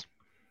 targets.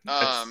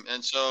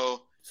 And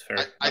so it's fair.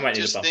 I I might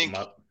need just to bump think-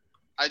 him up.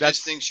 I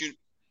That's- just think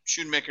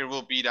Shoemaker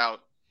will beat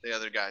out the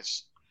other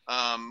guys.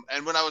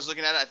 And when I was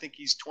looking at it, I think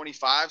he's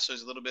 25, so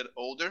he's a little bit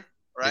older, Is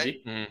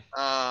right? he?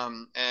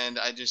 And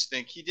I just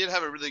think he did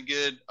have a really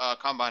good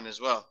combine as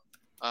well.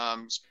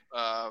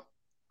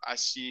 I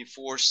see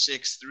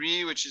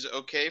 4.63, which is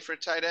okay for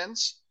tight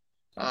ends.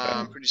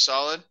 Okay. Pretty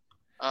solid.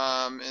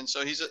 And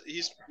so he's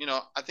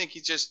I think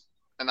he's just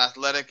an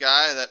athletic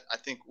guy that I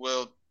think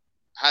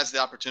has the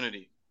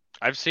opportunity.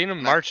 I've seen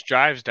him march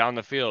drives down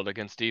the field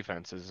against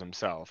defenses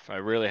himself. I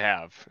really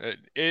have.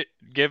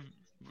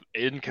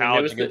 In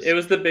college. It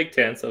was the Big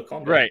Ten, so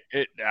calm down. Right.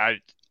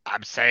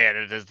 I'm saying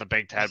it is the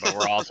Big Ten, but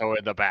we're also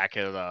in the back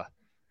of the.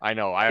 I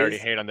know. I already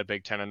hate on the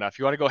Big Ten enough.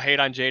 You want to go hate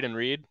on Jayden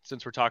Reed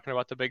since we're talking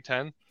about the Big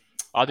Ten?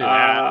 I'll do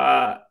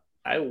that.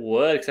 I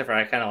would, except for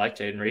I kind of like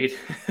Jayden Reed.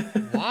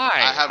 Why?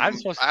 I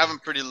have him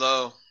pretty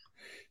low.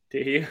 Do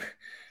you?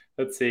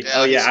 Let's see.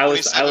 Yeah, I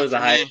was for a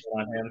high me.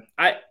 on him.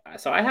 I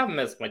have him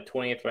as my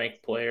 20th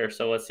ranked player.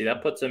 So let's see.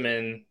 That puts him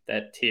in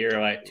that tier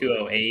like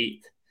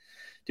 208.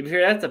 To be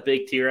fair, that's a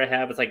big tier I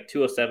have. It's like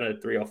 207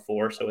 to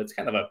 304, so it's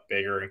kind of a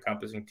bigger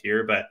encompassing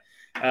tier. But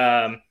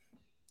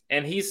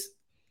and he's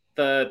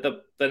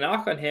the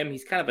knock on him,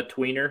 he's kind of a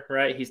tweener,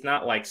 right? He's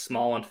not like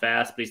small and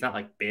fast, but he's not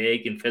like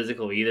big and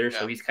physical either. Yeah.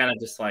 So he's kind of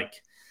just like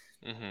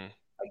Mhm.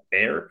 like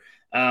there.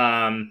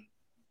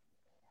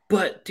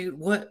 But dude,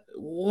 what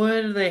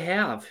do they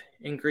have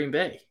in Green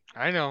Bay?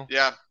 I know.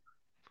 Yeah.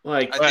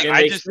 Like,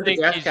 I just think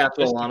draft he's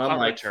capital just a on him. punt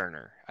Like,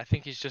 returner. I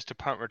think he's just a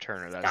punt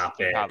returner. That's stop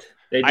the it. problem.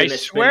 They I didn't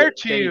swear spend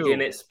to They you.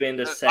 didn't spend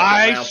a second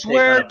I round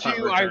swear pick on a punt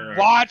to you, I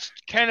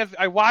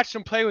returner. watched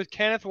him play with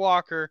Kenneth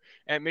Walker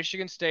at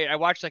Michigan State. I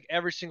watched like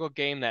every single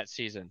game that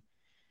season.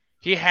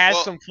 He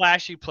has some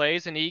flashy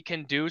plays and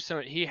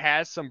he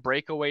has some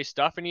breakaway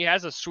stuff and he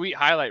has a sweet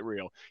highlight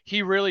reel.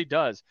 He really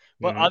does.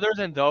 But Mhm. other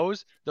than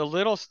those, the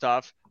little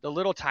stuff, the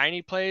little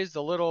tiny plays,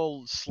 the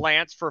little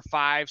slants for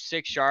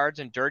 5-6 yards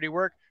and dirty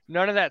work,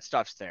 none of that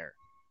stuff's there.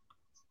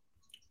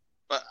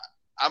 But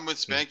I'm with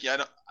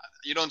Spanky.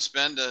 You don't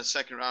spend a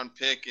second round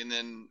pick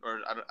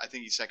I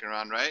think he's second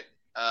round, right?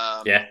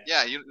 Yeah.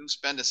 Yeah, you don't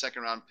spend a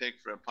second round pick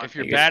for a punt. If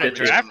you're He's bad at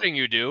good. drafting,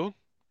 you do.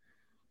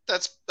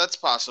 That's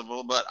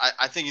possible, but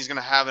I think he's going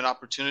to have an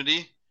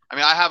opportunity. I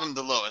mean, I have him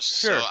the lowest,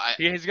 Sure, so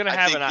he's going to I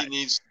have think an. he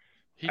needs.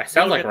 I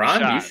sound like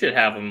Ron. You should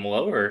have him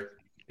lower.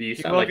 You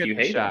sound like you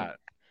hate him.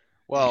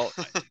 Well,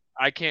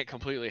 I can't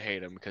completely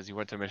hate him because he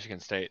went to Michigan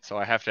State, so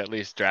I have to at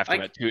least draft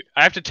him at 2.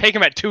 I have to take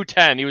him at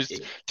 210. He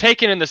was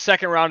taken in the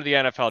second round of the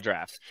NFL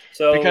draft.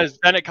 So because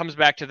then it comes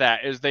back to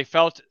that is they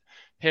felt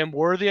him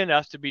worthy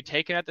enough to be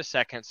taken at the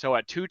second. So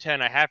at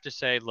 210, I have to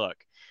say, look,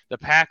 the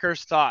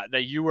Packers thought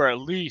that you were at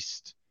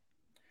least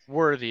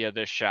worthy of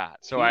this shot.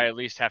 So I at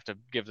least have to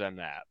give them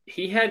that.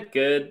 He had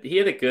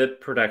a good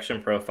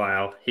production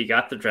profile. He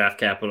got the draft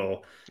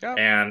capital,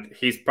 and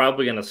he's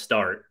probably going to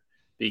start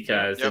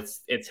because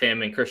it's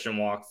him and Christian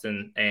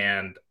Watson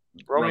and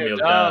Romeo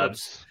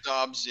Doubs.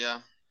 Doubs, yeah.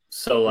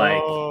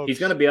 So he's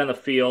going to be on the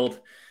field.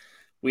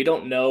 We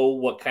don't know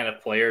what kind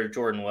of player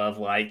Jordan Love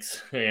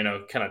likes, kind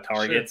of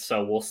targets. Sure.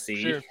 So we'll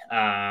see. Sure.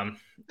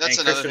 That's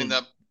another thing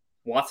that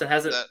Watson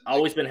hasn't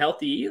always been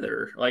healthy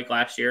either, like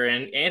last year,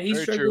 and he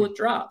struggled with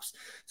drops.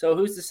 So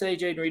who's to say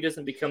Jayden Reed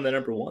doesn't become the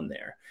number one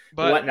there?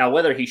 But now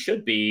whether he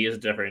should be is a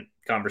different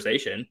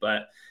conversation.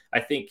 But I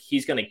think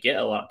he's going to get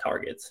a lot of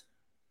targets.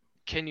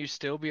 Can you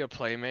still be a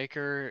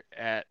playmaker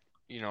at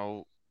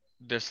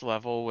this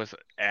level with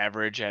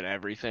average at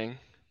everything?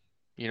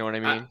 You know what I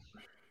mean?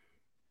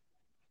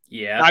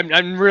 Yeah.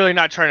 I'm really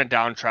not trying to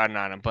downtrodden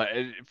on him, but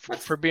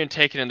for being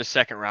taken in the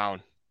second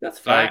round. That's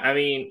fine. I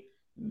mean,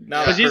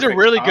 because he's a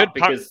really good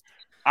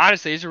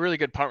honestly, he's a really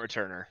good punt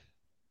returner.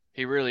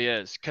 He really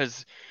is.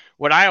 Because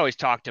what I always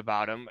talked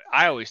about him,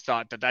 I always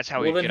thought that's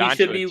how he'd get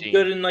onto a team. Well, then he should be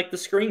good in like the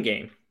screen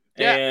game.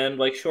 Yeah. And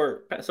like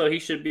short. So he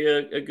should be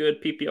a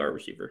good PPR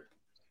receiver.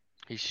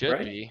 He should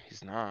be.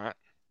 He's not.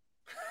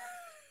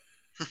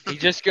 He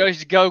just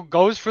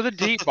goes for the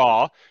deep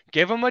ball.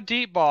 Give him a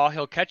deep ball.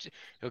 He'll catch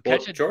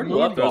a Jordan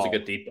Love throws a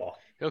good deep ball.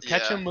 He'll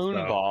catch a moon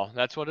ball.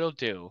 That's what he'll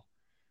do.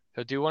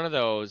 He'll do one of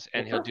those,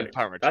 and he'll do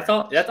punt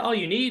return. That's all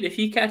you need. If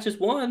he catches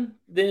one,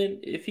 then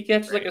if he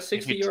catches like a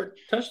 60-yard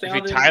touchdown,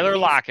 if Tyler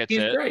Lockett's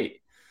he's great.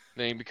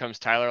 Then he becomes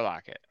Tyler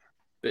Lockett.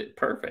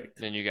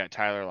 Perfect. Then you got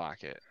Tyler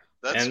Lockett.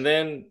 And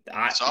then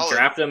I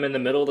draft him in the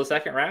middle of the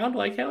second round.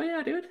 Like, hell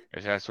yeah, dude.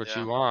 If that's what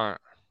you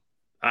want.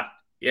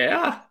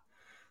 Yeah.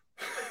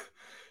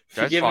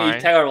 If you give me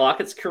Tyler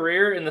Lockett's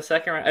career in the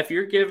second round, if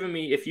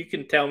you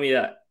can tell me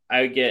that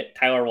I would get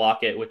Tyler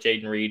Lockett with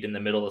Jayden Reed in the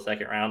middle of the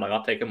second round, like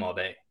I'll take him all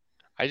day.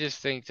 I just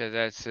think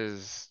that's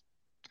his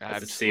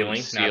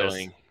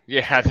ceiling.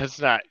 Yeah,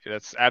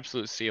 that's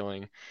absolute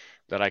ceiling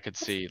that I could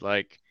see.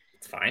 Like,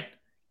 it's fine.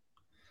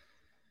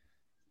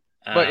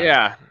 But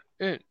yeah.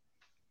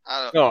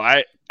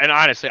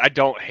 Honestly, I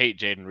don't hate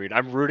Jayden Reed.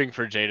 I'm rooting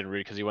for Jayden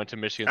Reed because he went to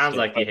Michigan Sounds State.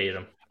 Like you hate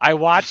him. I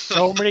watched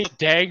so many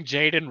dang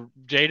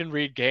Jayden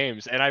Reed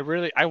games, and I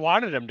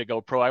wanted him to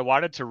go pro. I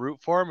wanted to root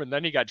for him, and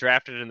then he got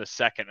drafted in the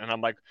second, and I'm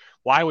like,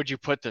 why would you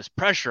put this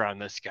pressure on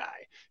this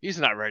guy? He's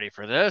not ready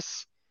for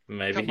this.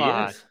 Maybe he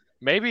is.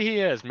 Maybe he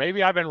is.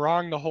 Maybe I've been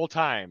wrong the whole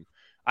time.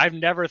 I've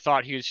never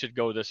thought he should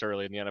go this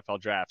early in the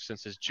NFL draft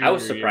since his junior year. I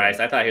was surprised.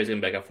 I thought he was going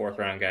to be like a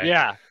fourth-round guy.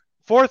 Yeah.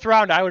 Fourth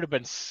round, I would have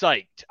been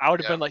psyched. I would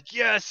have been like,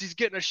 yes, he's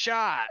getting a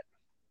shot.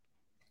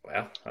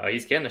 Well,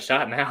 he's getting a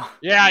shot now.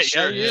 Yeah,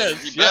 he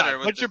is.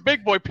 Put your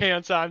big boy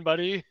pants on,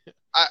 buddy.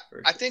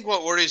 I think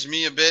what worries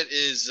me a bit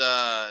is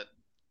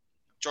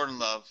Jordan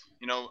Love.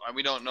 You know,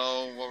 we don't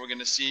know what we're going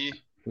to see.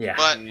 Yeah.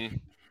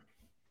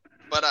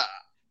 But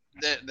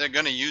they're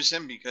going to use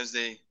him because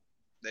they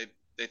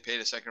paid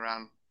a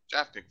second-round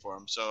draft pick for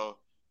him. So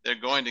they're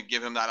going to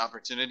give him that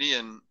opportunity,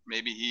 and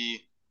maybe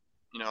he,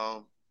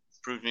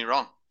 proved me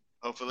wrong.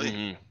 Hopefully.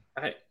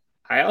 Mm-hmm.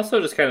 I also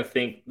just kind of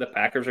think the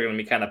Packers are going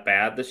to be kind of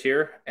bad this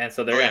year, and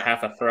so they're going to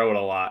have to throw it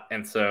a lot.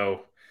 And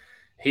so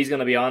he's going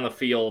to be on the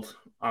field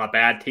on a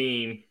bad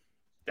team.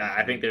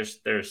 I think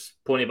there's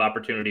plenty of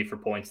opportunity for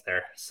points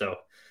there. So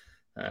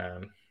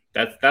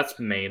that's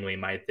mainly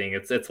my thing.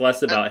 It's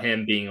less about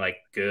him being like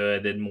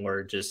good and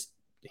more just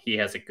he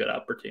has a good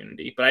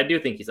opportunity. But I do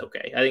think he's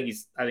okay. I think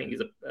he's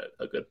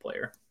a good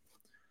player.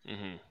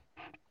 Mm-hmm.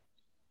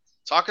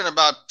 Talking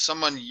about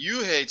someone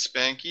you hate,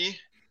 Spanky,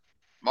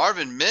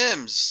 Marvin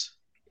Mims.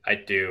 I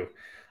do.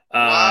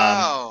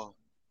 Wow.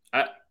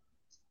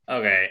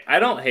 Okay, I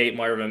don't hate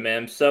Marvin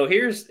Mims. So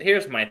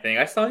here's my thing.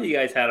 I saw you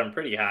guys had him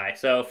pretty high.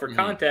 So for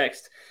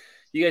context,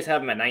 you guys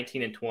have him at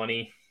 19 and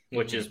 20,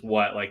 which is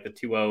what, like the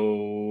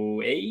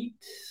 208?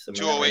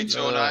 208,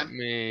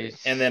 209.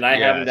 And then I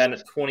have him down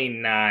at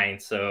 29.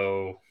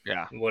 So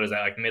yeah, what is that,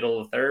 like middle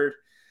of the third?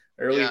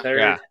 Early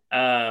third?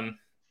 Yeah.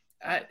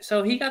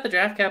 So he got the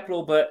draft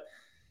capital, but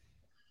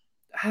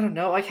I don't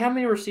know. Like, how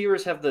many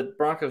receivers have the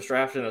Broncos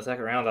drafted in the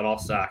second round that all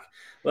suck?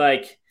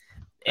 Like,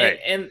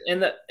 and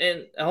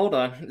hold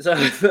on. So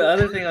the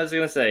other thing I was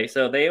going to say,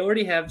 so they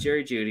already have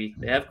Jerry Jeudy.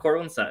 They have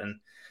Courtland Sutton.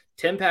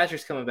 Tim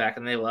Patrick's coming back,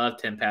 and they love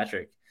Tim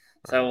Patrick.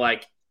 So,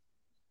 like,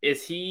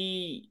 is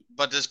he –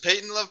 But does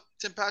Peyton love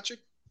Tim Patrick?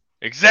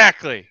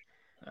 Exactly.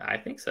 I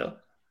think so.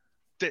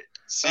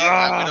 See,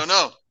 we don't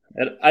know.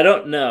 I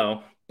don't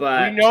know,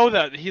 but – we know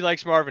that he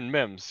likes Marvin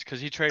Mims because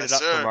he traded up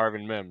for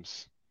Marvin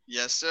Mims.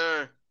 Yes,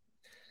 sir.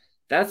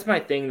 That's my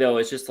thing, though.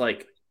 It's just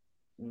like,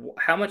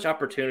 how much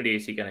opportunity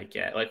is he going to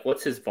get? Like,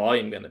 what's his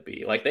volume going to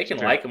be? Like, they can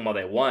like him all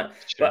they want,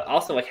 but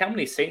also, like, how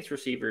many Saints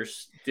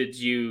receivers did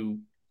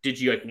you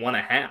like want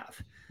to have?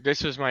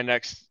 This is going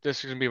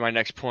to be my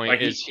next point.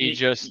 Like, he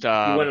just you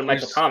wanted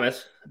Michael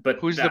Thomas, but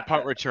who's the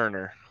punt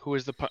returner? Who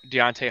is the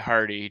Deontay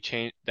Hardy? He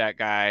changed that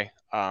guy.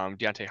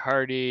 Deontay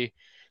Hardy.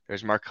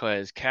 There's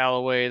Marquez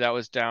Callaway that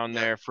was down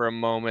there for a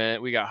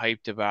moment. We got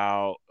hyped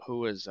about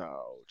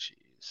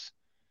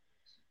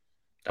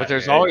But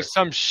there's always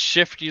some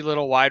shifty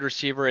little wide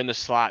receiver in the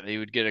slot that you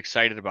would get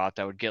excited about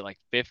that would get like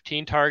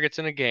 15 targets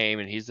in a game,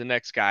 and he's the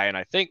next guy. And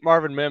I think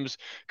Marvin Mims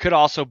could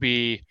also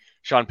be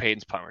Sean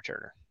Payton's punt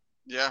returner.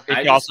 Yeah. He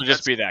could also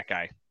just be that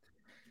guy.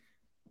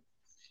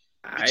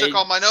 You took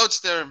all my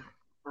notes there,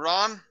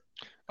 Ron.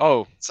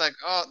 Oh. It's like,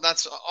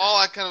 that's all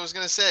I kind of was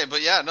going to say.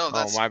 But yeah, no,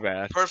 that's my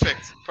bad.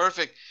 Perfect.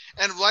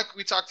 And like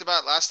we talked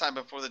about last time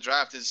before the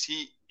draft, is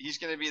he's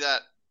going to be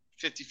that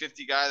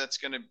 50-50 guy that's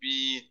going to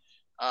be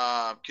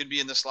could be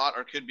in the slot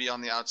or could be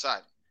on the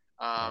outside.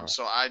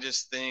 So I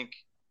just think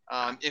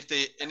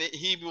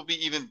he will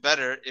be even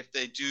better if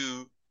they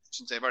do,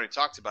 since they've already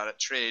talked about it,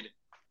 trade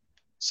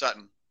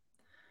Sutton.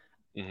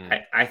 Mm-hmm.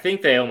 I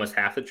think they almost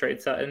have to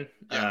trade Sutton.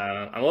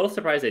 Yeah. I'm a little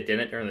surprised they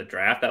didn't during the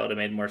draft. That would have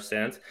made more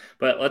sense.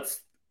 But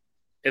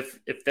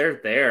if they're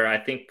there, I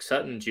think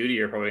Sutton and Judy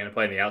are probably going to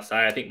play on the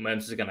outside. I think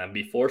Mims is going to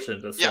be forced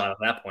into the slot at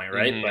that point,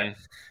 right? Mm-hmm.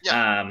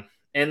 But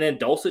and then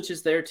Dulcich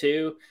is there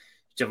too.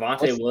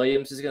 Javonte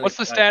Williams is going to. What's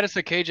the status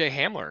of KJ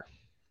Hamler?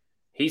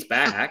 He's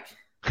back.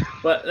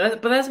 But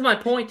that's my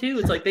point too.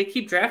 It's like they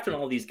keep drafting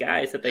all these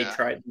guys that they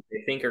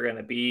think are going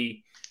to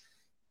be.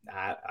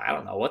 I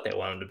don't know what they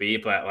want them to be,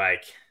 but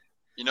like.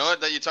 You know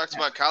what? That you talked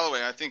about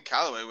Callaway. I think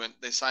Callaway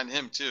they signed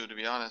him too. To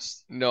be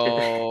honest.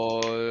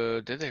 No,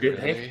 did they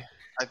really?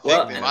 I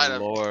think they might have.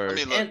 Let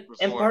me look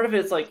and part of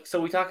it is like, so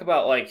we talk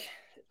about like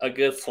a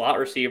good slot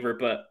receiver,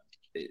 but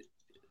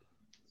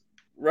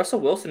Russell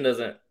Wilson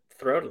doesn't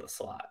throw to the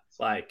slot.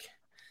 Like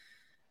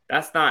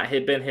that's not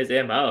been his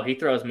MO. He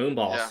throws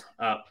moonballs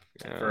up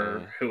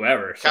for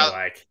whoever. So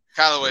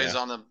Callaway's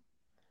on the.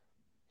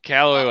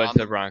 Callaway went to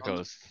the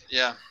Broncos.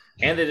 Yeah.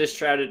 And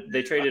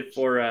they traded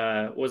for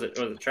was it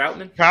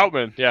Troutman?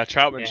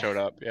 Troutman showed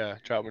up. Yeah,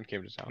 Troutman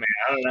came to town. Man,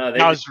 I don't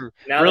know. I was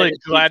really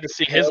glad to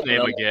see his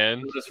name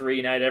again. Just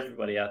reunite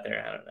everybody out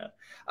there. I don't know.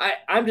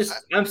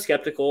 I'm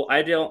skeptical.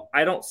 I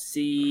don't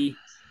see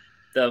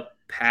the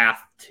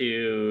path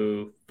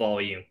to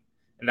volume,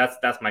 and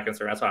that's my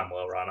concern. That's why I'm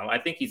low on him. I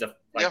think he's a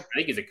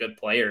good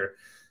player.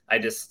 I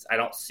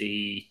don't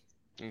see.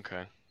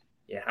 Okay.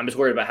 Yeah, I'm just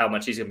worried about how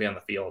much he's going to be on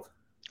the field.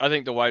 I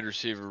think the wide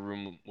receiver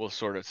room will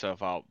sort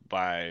itself out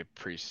by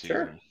preseason.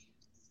 Sure.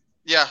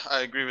 Yeah,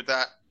 I agree with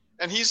that.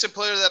 And he's a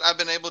player that I've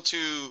been able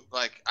to,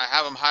 like, I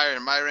have him higher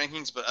in my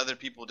rankings, but other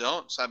people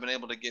don't. So I've been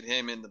able to get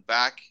him in the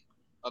back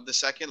of the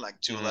second, like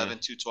 211,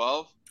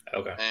 212.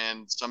 Okay.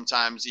 And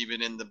sometimes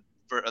even in the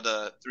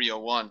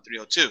 301,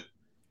 302.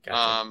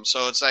 Gotcha.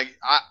 So it's like,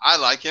 I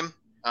like him.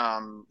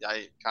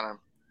 I kind of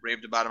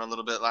raved about him a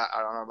little bit on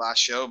our last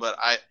show, but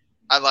I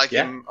like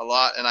him a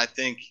lot. And I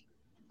think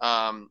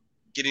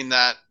getting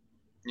that,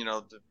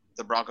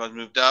 the Broncos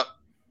moved up.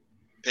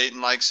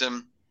 Peyton likes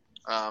him.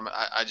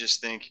 I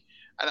just think,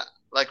 and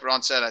like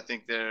Ron said, I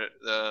think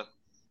the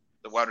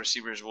wide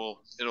receivers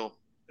it'll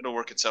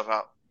work itself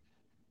out.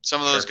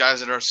 Some of those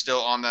guys that are still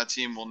on that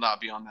team will not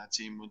be on that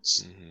team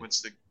once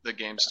the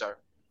games start.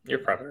 You're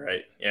probably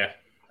right. Yeah,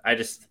 I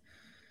just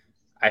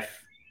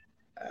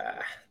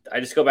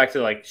go back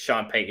to like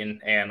Sean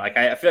Payton, and like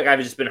I feel like I've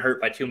just been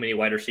hurt by too many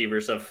wide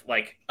receivers of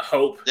like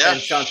hope in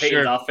Sean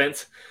Payton's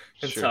offense.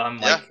 And so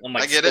I'm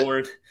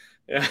scored.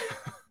 Yeah.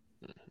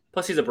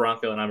 Plus, he's a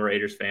Bronco, and I'm a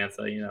Raiders fan,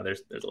 so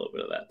there's a little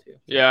bit of that too.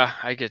 Yeah,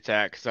 I get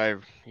that because I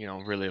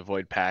really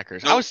avoid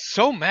Packers. I was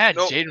so mad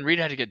Jayden Reed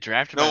had to get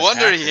drafted. No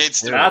wonder he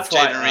hates. That's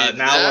why.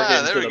 Now we're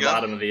getting to the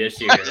bottom of the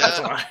issue. Here. That's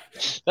why.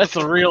 That's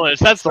the real.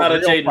 That's not the a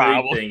real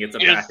Jayden Reed thing. It's a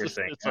Packers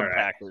thing. It's a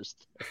Packers.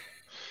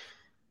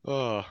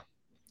 So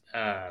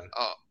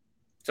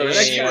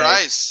Rashee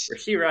Rice.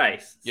 Rashee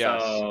Rice.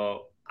 Yes.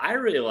 So I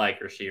really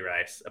like Rashee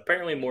Rice,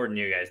 apparently more than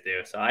you guys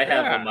do. So I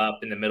have him up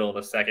in the middle of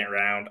the second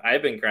round.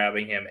 I've been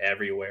grabbing him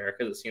everywhere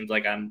because it seems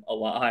like I'm a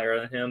lot higher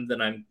than him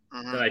than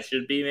I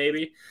should be,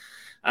 maybe.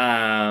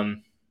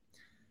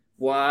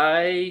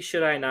 Why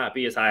should I not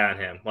be as high on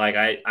him? Like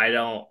I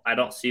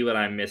don't see what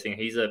I'm missing.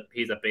 He's a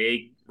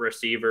big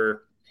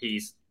receiver.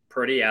 He's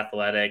pretty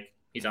athletic.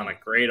 He's on a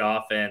great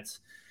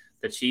offense.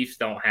 The Chiefs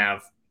don't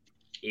have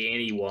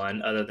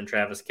anyone other than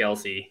Travis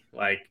Kelce.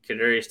 Like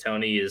Kadarius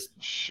Toney is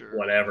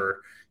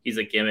whatever. He's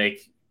a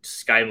gimmick.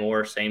 Sky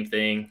Moore, same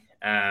thing.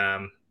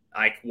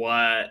 Like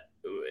what?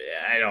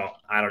 I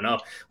don't know.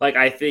 Like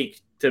I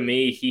think to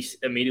me, he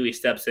immediately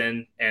steps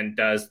in and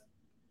does,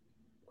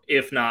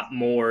 if not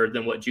more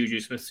than what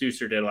Juju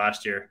Smith-Schuster did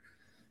last year.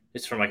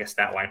 It's from like a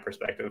stat line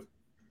perspective.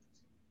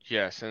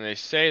 Yes, and they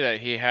say that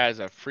he has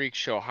a freak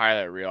show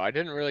highlight reel. I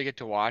didn't really get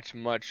to watch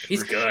much.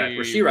 He's good.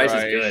 Rashee Rice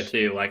is good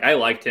too. Like I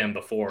liked him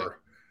before.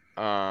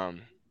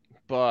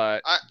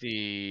 But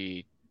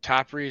the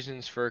top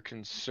reasons for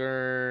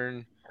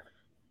concern.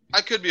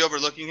 I could be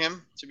overlooking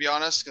him, to be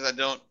honest, because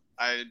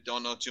I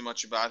don't know too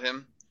much about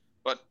him.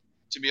 But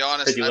to be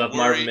honest, because you love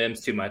Marvin Mims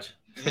too much.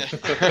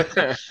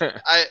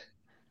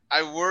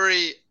 I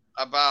worry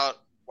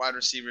about wide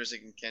receivers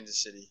in Kansas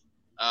City.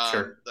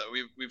 Sure. That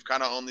we've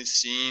kind of only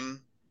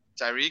seen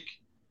Tyreek,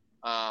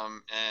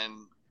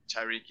 and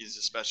Tyreek is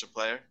a special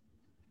player.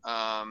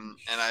 And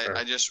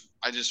I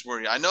just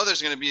worry. I know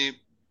there's going to be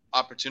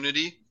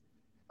opportunity.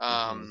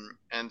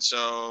 And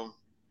so,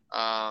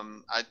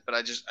 I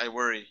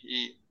worry.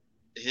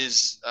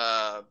 His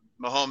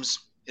Mahomes,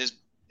 his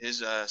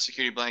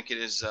security blanket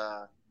is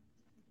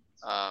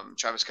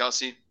Travis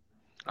Kelce.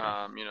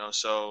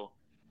 So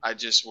I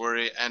just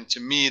worry. And to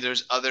me,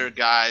 there's other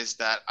guys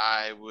that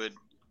I would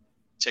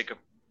take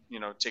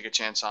a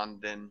chance on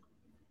than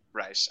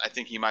Rice. I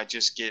think he might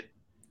just get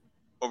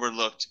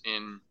overlooked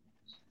in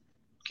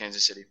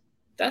Kansas City.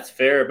 That's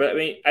fair, but I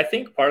mean, I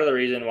think part of the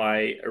reason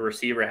why a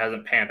receiver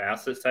hasn't panned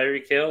out since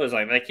Tyreek Hill is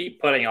like they keep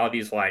putting all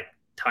these like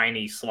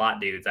tiny slot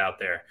dudes out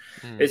there.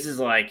 This is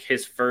like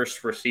his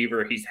first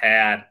receiver he's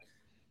had.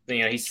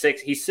 He's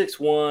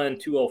 6'1",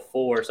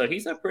 204, so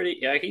he's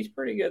he's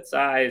pretty good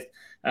sized.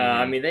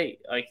 I mean, they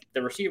like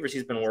the receivers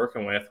he's been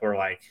working with were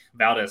like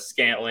Valdez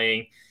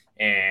Scantling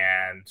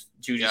and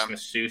Juju Yeah.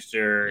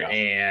 Smith-Schuster Yeah.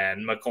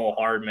 and McCole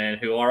Hardman,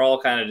 who are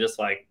all kind of just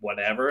like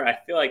whatever. I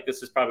feel like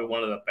this is probably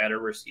one of the better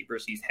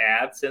receivers he's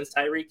had since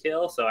Tyreek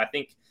Hill. So I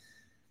think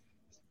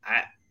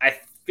I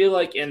feel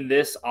like in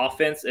this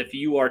offense, if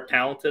you are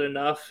talented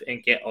enough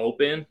and get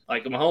open,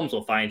 like Mahomes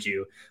will find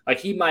you. Like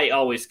he might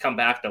always come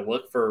back to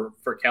look for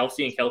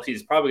Kelsey, and Kelsey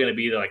is probably going to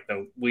be like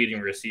the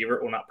leading receiver.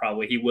 Well, not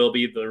probably. He will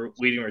be the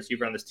leading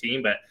receiver on this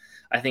team, but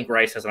I think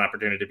Rice has an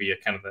opportunity to be a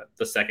kind of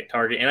the second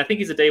target, and I think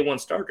he's a day one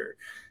starter,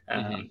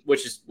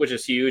 which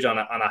is huge on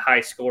a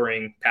high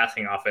scoring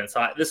passing offense.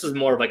 So this is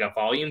more of like a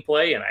volume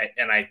play, and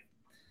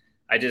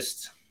I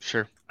just.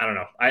 Sure. I don't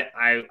know.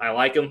 I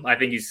like him. I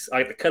think he's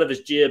like the cut of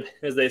his jib,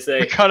 as they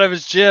say. The cut of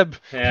his jib.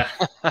 Yeah.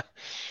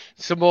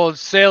 Some old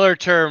sailor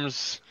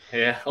terms.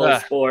 Yeah,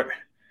 old sport.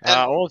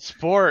 Old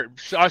sport.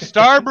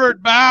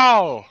 Starboard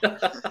bow.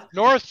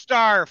 North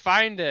Star.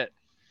 Find it.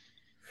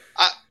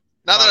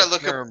 Now that I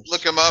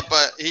look him up,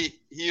 he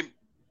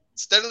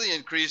steadily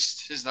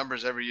increased his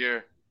numbers every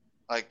year.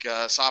 Like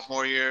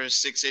sophomore year,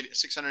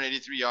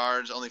 683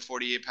 yards, only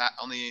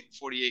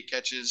 48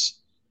 catches,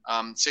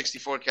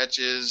 64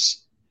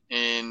 catches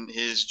in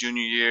his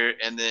junior year,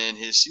 and then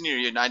his senior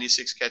year,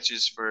 96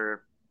 catches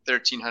for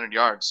 1,300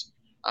 yards.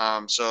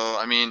 So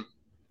I mean,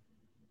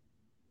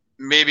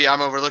 maybe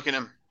I'm overlooking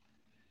him.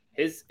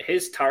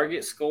 His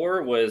target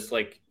score was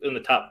like in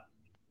the top,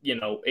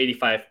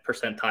 85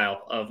 percentile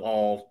of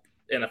all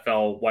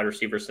NFL wide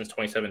receivers since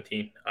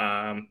 2017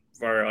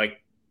 for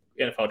like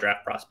NFL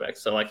draft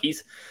prospects. So like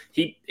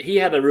he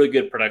had a really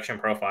good production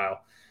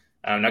profile.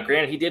 Now,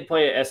 granted, he did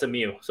play at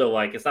SMU, so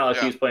like it's not like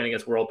he was playing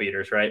against world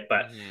beaters, right?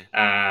 But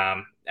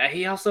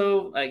he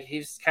also like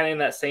he's kind of in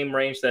that same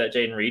range that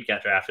Jaden Reed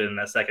got drafted in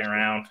that second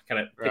round,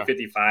 kind of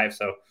 55.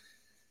 So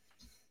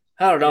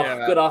I don't know.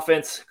 Yeah. Good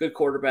offense, good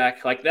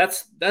quarterback. Like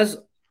that's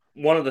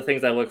one of the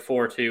things I look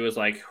forward to is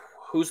like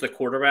who's the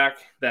quarterback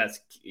they're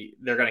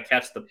going to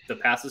catch the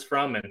passes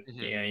from, and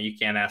you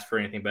can't ask for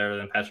anything better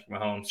than Patrick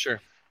Mahomes. Sure.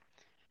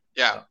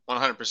 Yeah,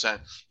 100%.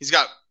 He's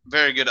got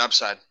very good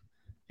upside.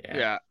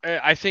 Yeah,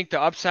 I think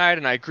the upside,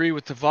 and I agree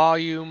with the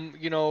volume,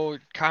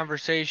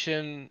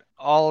 conversation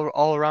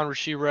all around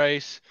Rashee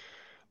Rice,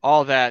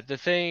 all that. The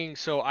thing,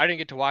 so I didn't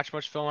get to watch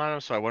much film on him,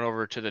 so I went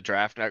over to the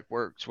Draft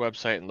Network's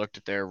website and looked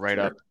at their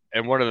write-up.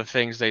 And one of the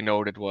things they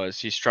noted was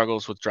he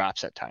struggles with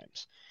drops at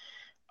times.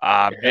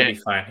 He'll be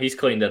fine. He's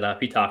cleaned it up.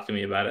 He talked to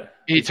me about it.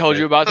 He told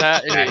you about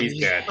that? Yeah,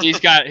 he's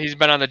good. He's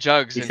been on the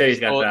jugs. He said he's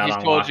got that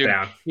on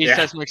lockdown. He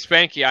says,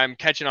 McSpanky, I'm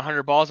catching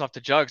 100 balls off the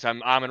jugs.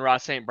 I'm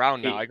Ross St.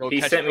 Brown now. He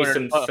sent me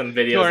some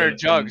videos in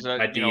jugs.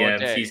 My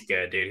DMs. He's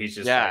good, dude. He's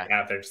just like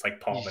out there just like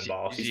palming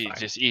balls. He's fine.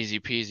 Just easy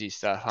peasy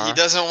stuff, huh? He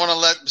doesn't want to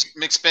let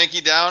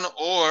McSpanky down,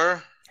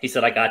 or he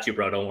said, I got you,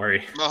 bro. Don't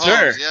worry.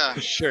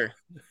 Mahomes, Sure.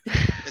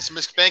 It's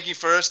Spanky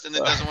first, and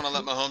then doesn't want to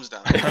let Mahomes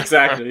down.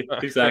 Exactly.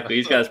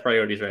 He's got his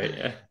priorities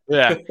right.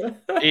 Yeah.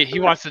 He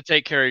wants to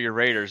take care of your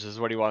Raiders is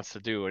what he wants to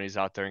do when he's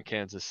out there in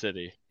Kansas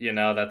City.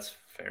 That's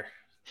fair.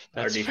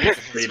 Our defense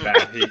is pretty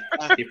bad.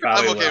 He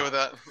probably I'm okay will. with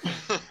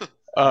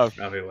that.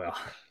 Probably will.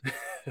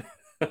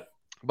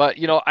 But,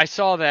 I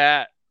saw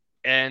that,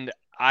 and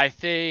I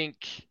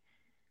think,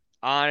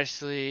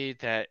 honestly,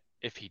 that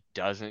if he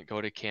doesn't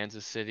go to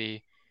Kansas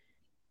City,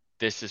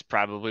 this is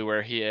probably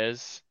where he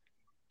is.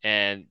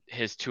 And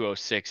his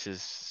 206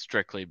 is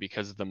strictly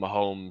because of the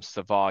Mahomes,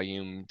 the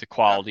volume, the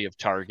quality of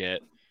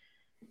target.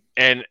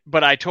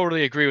 But I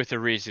totally agree with the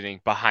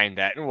reasoning behind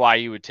that and why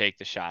you would take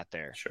the shot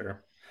there.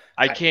 Sure.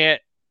 I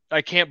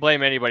can't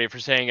blame anybody for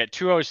saying at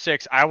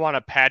 206, I want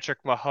a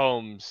Patrick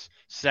Mahomes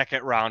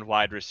second round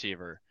wide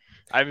receiver.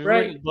 I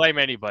wouldn't blame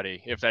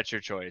anybody if that's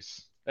your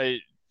choice.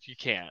 You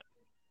can't.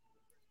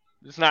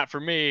 It's not for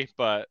me,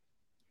 but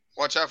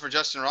watch out for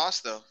Justin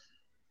Ross though.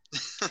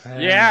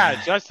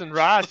 Yeah, Justin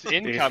Ross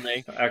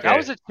incoming. Okay.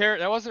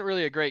 That wasn't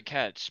really a great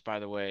catch, by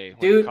the way.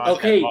 Dude,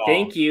 okay,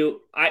 thank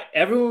you.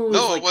 Everyone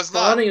was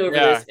fawning over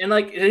this, and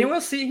like anyone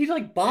see he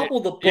like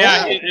bobbled the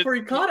ball before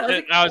he caught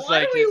it. I was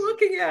like, what are we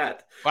looking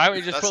at? Why don't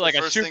we just put like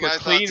a super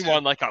clean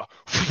one, like a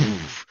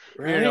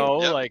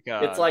like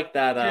it's like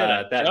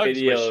that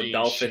video machine.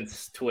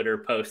 Dolphins Twitter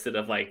posted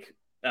of like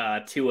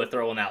Tua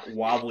throwing that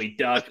wobbly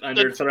duck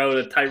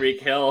underthrow to Tyreek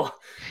Hill.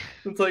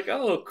 It's like,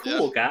 oh,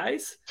 cool,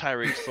 guys.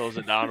 Tyreek slows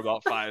it down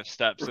about 5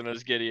 steps in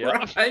his giddy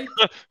up. Right?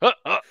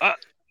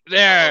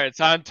 There, it's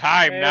on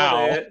time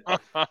now.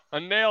 I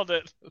nailed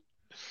it.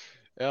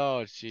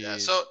 Oh, jeez. Yeah,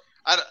 so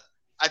I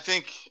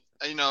think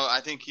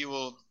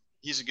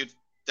he's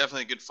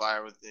definitely a good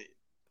flyer with the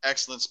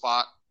excellent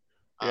spot.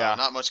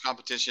 Not much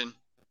competition.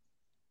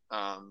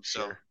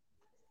 Sure.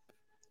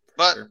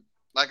 But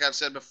like I've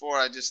said before,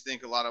 I just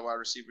think a lot of wide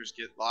receivers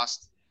get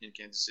lost in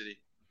Kansas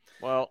City.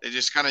 Well, they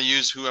just kind of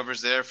use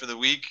whoever's there for the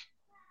week,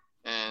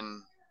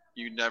 and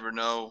you never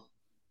know,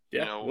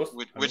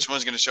 which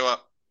one's going to show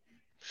up.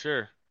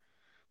 Sure.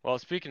 Well,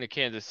 speaking of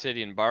Kansas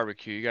City and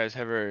barbecue, you guys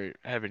ever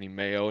have any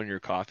mayo in your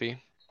coffee?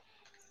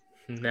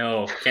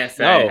 No, can't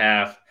say I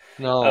have.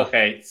 No.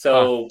 Okay,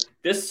 so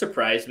this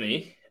surprised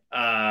me.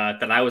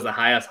 that I was the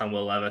highest on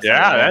Will Levis.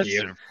 Yeah, that's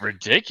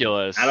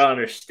ridiculous. I don't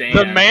understand.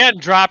 The man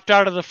dropped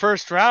out of the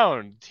first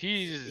round.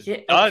 He's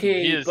done.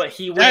 Okay, but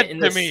he went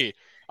to me.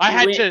 I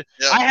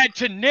had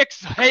to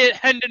nix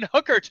Hendon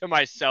Hooker to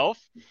myself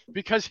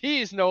because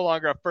he's no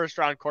longer a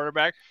first-round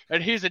quarterback,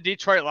 and he's a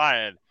Detroit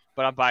Lion.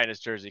 But I'm buying his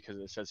jersey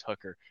because it says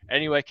Hooker.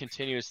 Anyway,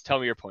 continues. Tell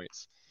me your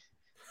points.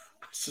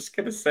 I was just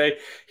going to say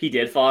he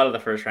did fall out of the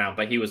first round,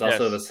 but he was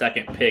also the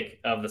second pick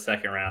of the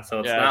second round. So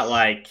it's not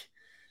like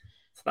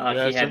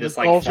he had this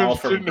like fall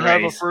from didn't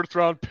have a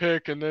first-round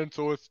pick, and then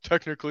so it's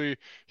technically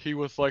he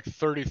was like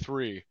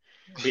 33.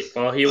 He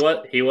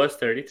was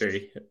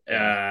 33.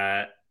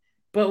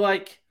 But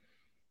like,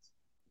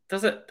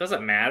 does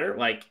it matter?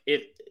 Like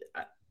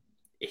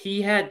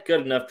he had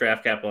good enough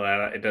draft capital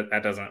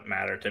that doesn't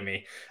matter to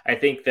me. I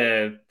think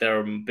the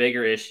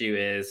bigger issue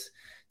is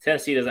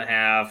Tennessee doesn't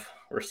have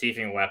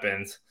receiving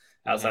weapons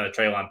outside of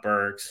Treylon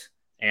Burks,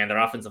 and their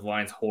offensive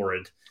line's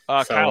horrid.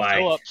 Kyle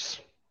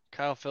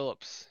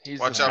Phillips.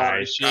 Watch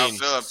out for Kyle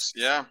Phillips.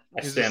 Yeah,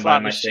 I stand by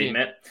my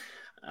statement.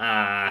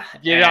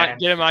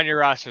 Get him on your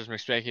rosters,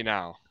 McSpanky,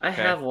 now. I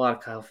have a lot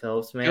of Kyle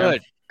Phillips, man.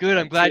 Good.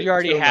 I'm glad you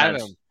already have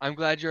him. I'm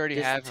glad you already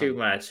have him. Too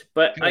much,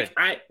 but like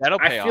I feel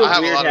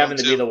weird having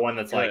to be the one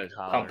that's like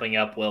pumping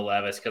up Will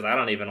Levis because I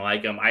don't even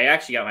like him. I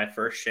actually got my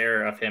first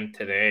share of him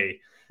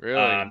today, really,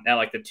 at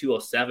like the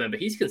 207, but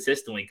he's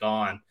consistently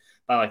gone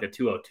by like the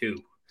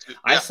 202.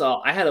 Yeah.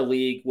 I had a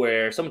league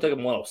where someone took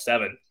him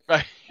 107.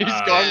 He's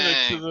gone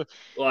to the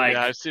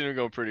yeah. I've seen him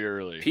go pretty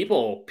early.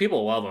 People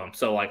love him,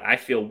 so like I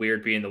feel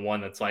weird being the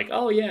one that's like,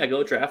 oh yeah,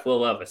 go draft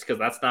Will Levis because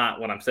that's not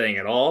what I'm saying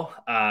at all.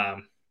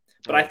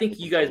 But I think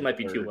you guys might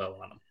be too low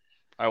on him.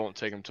 I won't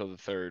take him till the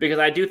third because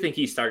I do think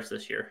he starts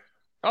this year.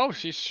 Oh,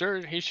 he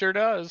sure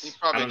does. He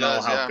probably I don't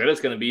know how good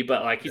it's going to be,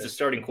 but like he's a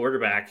starting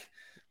quarterback,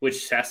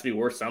 which has to be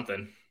worth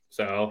something.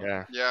 So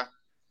yeah.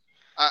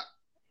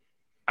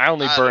 I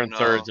only burn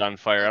thirds on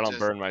fire. I don't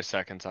burn my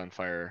seconds on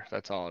fire.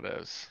 That's all it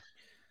is.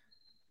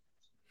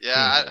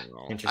 Yeah,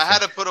 I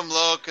had to put him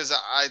low because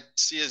I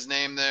see his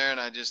name there and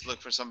I just look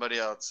for somebody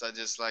else. I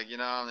just like,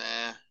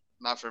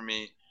 not for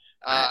me.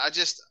 I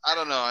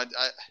don't know.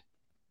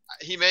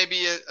 He may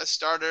be a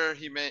starter.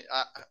 He may.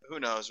 Who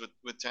knows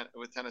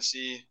with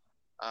Tennessee?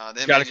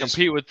 They got to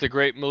compete with the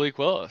great Malik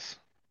Willis.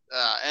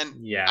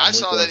 I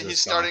saw that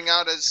he's starting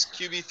out as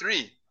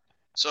QB3.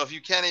 So if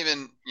you can't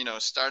even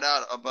start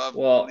out above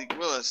Malik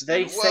Willis,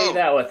 they say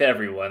that with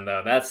everyone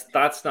though. That's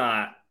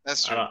not.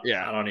 That's true.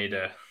 I don't need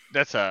to.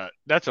 That's a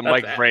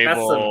Mike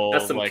Vrabel.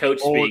 That's some coach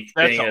speak.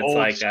 That's an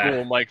old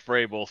school Mike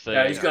Vrabel thing.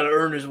 Yeah, he's got to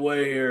earn his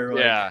way here.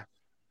 Like,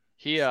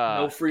 he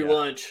no free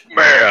lunch.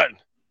 Man.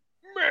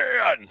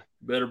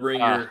 Better bring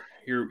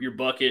your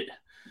bucket.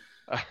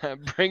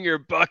 Bring your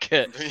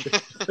bucket.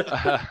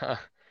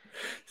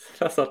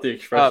 That's not the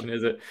expression,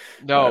 is it?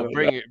 No,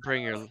 bring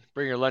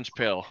your lunch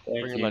pail.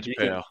 Bring your lunch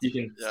pail.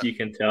 You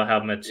can tell how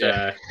much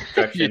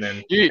instruction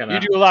and you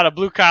do a lot of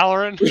blue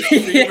collaring. You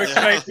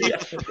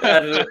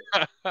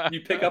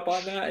pick up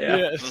on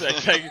that,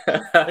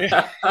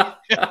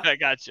 I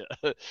got you.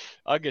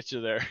 I'll get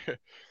you there.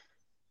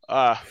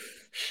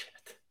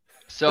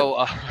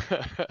 So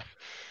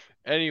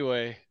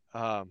anyway,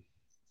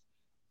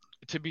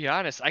 to be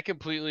honest,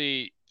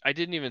 I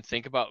didn't even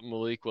think about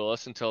Malik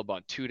Willis until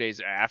about 2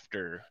 days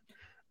after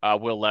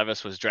Will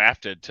Levis was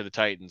drafted to the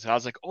Titans. I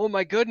was like, oh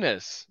my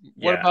goodness,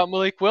 what about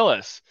Malik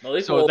Willis?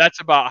 That's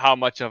about how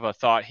much of a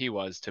thought he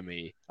was to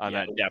me on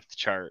that depth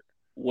chart.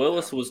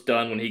 Willis was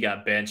done when he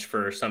got benched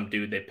for some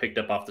dude they picked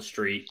up off the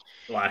street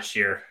last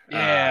year.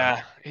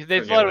 Yeah,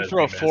 they've let him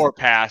throw 4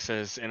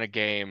 passes in a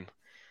game.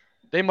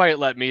 They might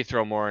let me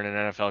throw more in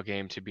an NFL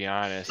game, to be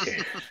honest.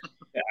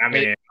 I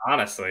mean,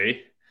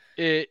 honestly.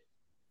 I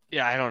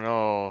don't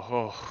know.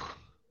 Oh.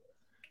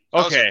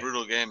 That was a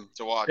brutal game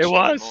to watch. It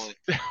was.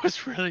 It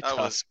was really tough.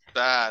 That was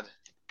bad.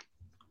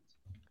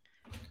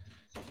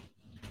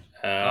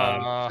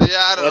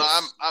 I don't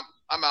know.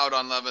 I'm out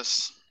on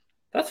Levis.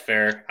 That's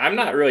fair. I'm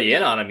not really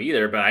in on him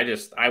either, but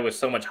I was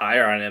so much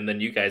higher on him than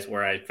you guys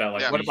were. I felt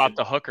like. What about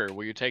the hooker?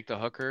 Will you take the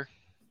hooker?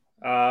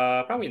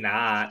 Probably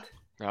not.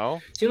 No.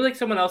 Seems like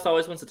someone else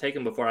always wants to take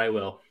him before I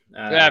will.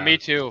 Me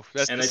too.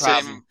 That's the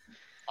problem.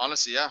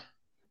 Honestly, yeah.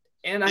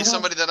 And he's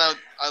somebody that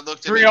I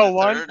looked at.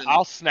 301.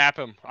 I'll snap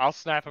him. I'll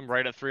snap him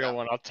right at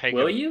 301. I'll take him.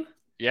 Will you?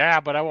 Yeah,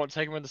 but I won't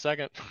take him in the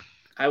second.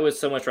 I would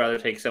so much rather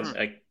take some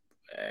like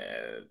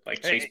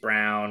Chase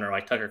Brown or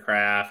like Tucker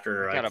Kraft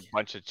or. I got a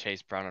bunch of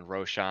Chase Brown and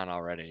Roschon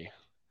already.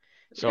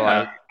 So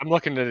I'm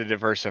looking to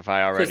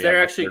diversify already. Because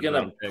they're actually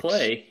going to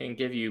play and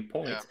give you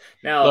points. Yeah.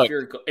 Now,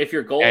 if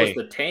your goal is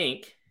the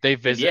tank. They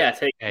visit. Yeah,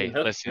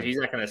 listen, he's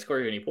not going to score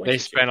you any points. They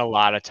spent a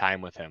lot of time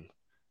with him.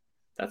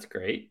 That's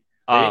great.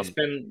 They didn't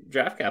spend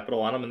draft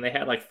capital on him, and they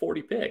had like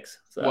 40 picks.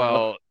 So.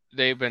 Well,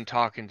 they've been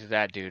talking to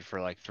that dude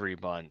for like 3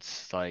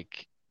 months.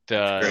 Like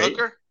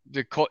the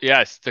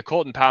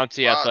Colton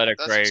Pouncey athletic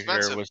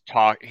director was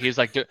talking. He's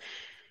like,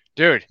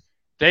 dude,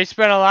 They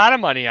spent a lot of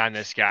money on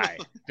this guy.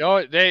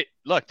 They're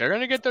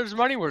gonna get their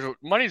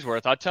money's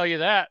worth. I'll tell you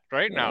that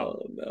right now.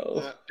 Oh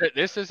no.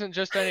 This isn't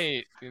just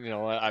any. I'm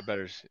gonna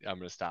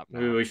stop now.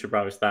 Maybe we should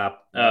probably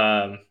stop.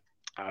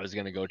 I was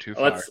gonna go too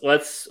far.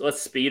 Let's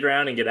speed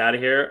round and get out of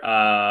here.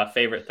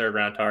 Favorite third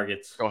round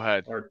targets. Go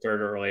ahead. Or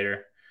third or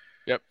later.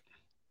 Yep.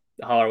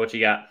 Holler, what you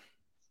got?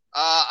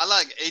 I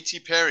like A.T.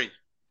 Perry.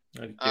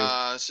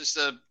 It's just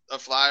a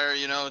flyer,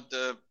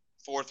 the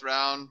 4th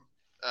round.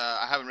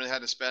 I haven't really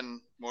had to spend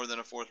more than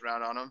a 4th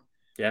round on him.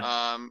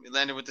 Yeah. He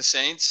landed with the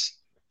Saints.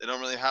 They don't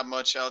really have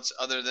much else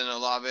other than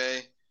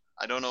Olave.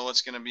 I don't know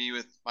what's going to be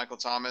with Michael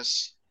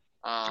Thomas.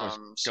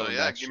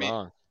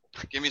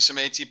 Give me some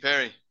A.T.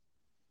 Perry.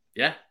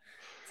 Yeah,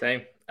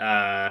 same.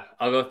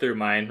 I'll go through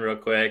mine real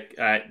quick.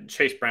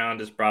 Chase Brown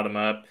just brought him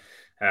up.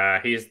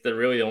 He's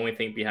really the only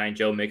thing behind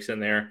Joe Mixon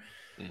there.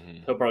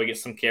 Mm-hmm. He'll probably get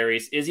some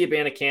carries. Izzy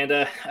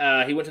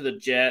Abanikanda, he went to the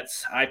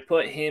Jets. I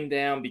put him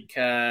down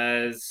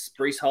because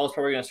Breece Hall is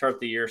probably going to start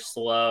the year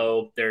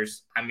slow.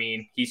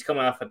 He's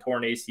coming off a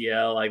torn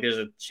ACL. Like, there's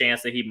a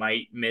chance that he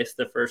might miss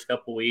the first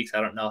couple weeks.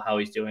 I don't know how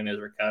he's doing his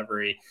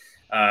recovery.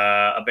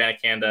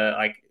 Abanikanda,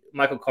 like,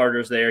 Michael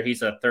Carter's there.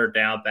 He's a third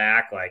down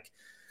back. Like,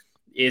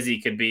 Izzy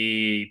could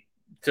be,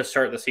 to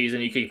start the season,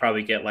 you could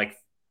probably get like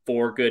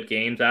 4 good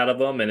games out of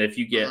him. And if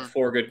you get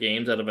 4 good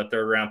games out of a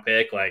third round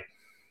pick, like,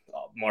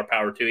 more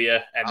power to you.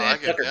 And then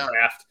Tucker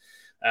Kraft,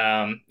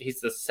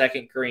 he's the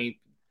second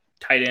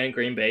tight end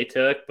Green Bay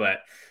took,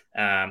 but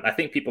I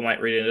think people might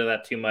read into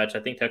that too much.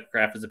 I think Tucker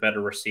Kraft is a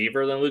better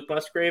receiver than Luke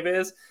Musgrave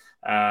is.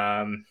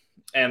 And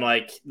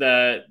like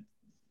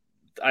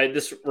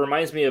this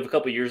reminds me of a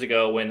couple years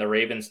ago when the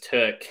Ravens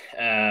took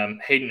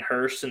Hayden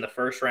Hurst in the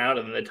first round,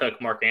 and then they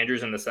took Mark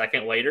Andrews in the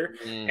second later.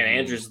 And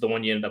Andrews is the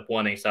one you ended up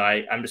winning. So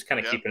I'm just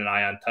kind of keeping an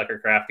eye on Tucker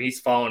Kraft. He's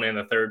fallen in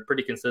the third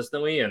pretty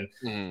consistently, and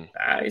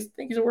I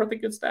think he's worth a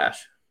good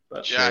stash.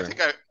 But yeah, sure. I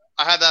think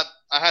I had that.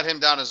 I had him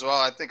down as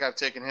well. I think I've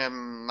taken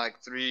him like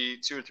 2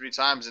 or 3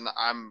 times, and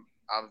I'm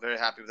very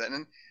happy with that.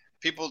 And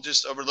people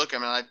just overlook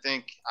him, and I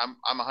think I'm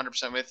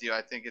 100% with you.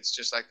 I think it's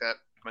just like that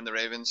when the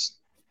Ravens,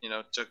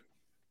 took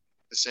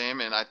the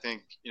same, and I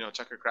think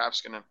Tucker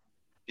Kraft's gonna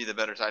be the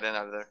better tight end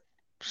out of there.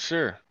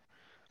 Sure.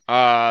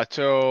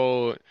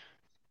 So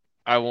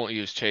I won't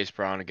use Chase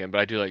Brown again, but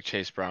I do like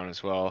Chase Brown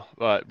as well.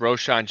 But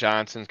Roschon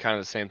Johnson's kind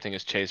of the same thing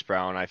as Chase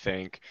Brown, I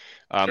think.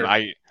 Sure.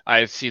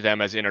 I see them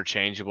as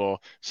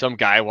interchangeable. Some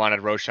guy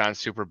wanted Roschon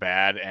super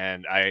bad,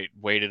 and I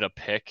waited a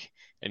pick,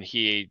 and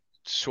he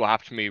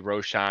swapped me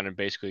Roschon, and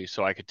basically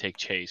so I could take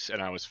Chase,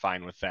 and I was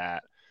fine with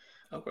that.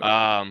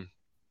 Okay.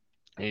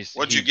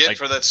 What'd you get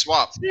for that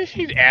swap?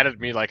 He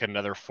added me like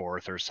another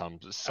 4th or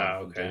something.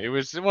 Okay. It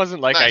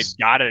wasn't like nice.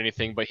 I got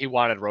anything, but he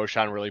wanted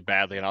Roschon really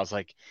badly, and I was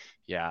like,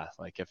 yeah,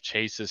 like if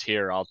Chase is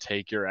here, I'll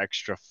take your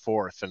extra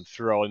 4th and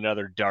throw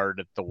another dart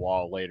at the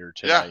wall later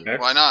today. Yeah,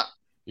 why not?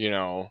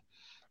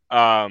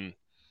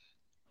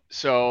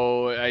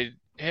 So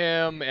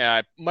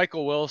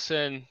Michael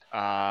Wilson.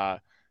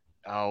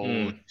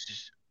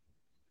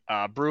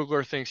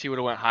 Brugler thinks he would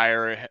have went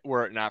higher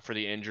were it not for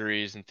the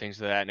injuries and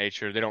things of that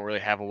nature. They don't really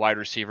have a wide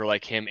receiver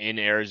like him in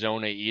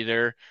Arizona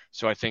either.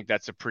 So I think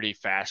that's a pretty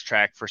fast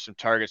track for some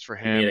targets for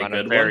him on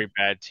a very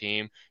bad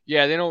team.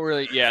 Yeah, they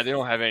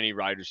don't have any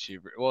wide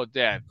receiver. Well,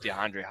 they have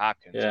DeAndre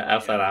Hopkins. Yeah,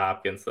 outside of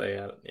Hopkins,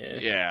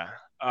 yeah.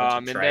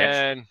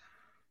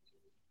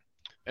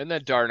 And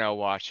then Darnell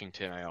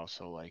Washington I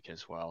also like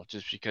as well,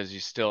 just because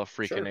he's still a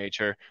freak of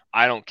nature.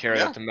 I don't care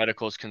that the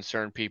medicals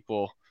concern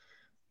people.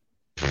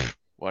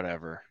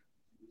 Whatever.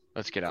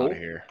 Let's get out of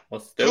here.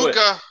 Let's do it.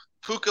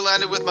 Puka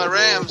landed with my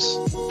Rams.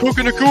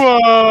 Puka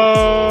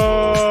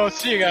Nacua!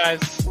 See you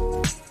guys.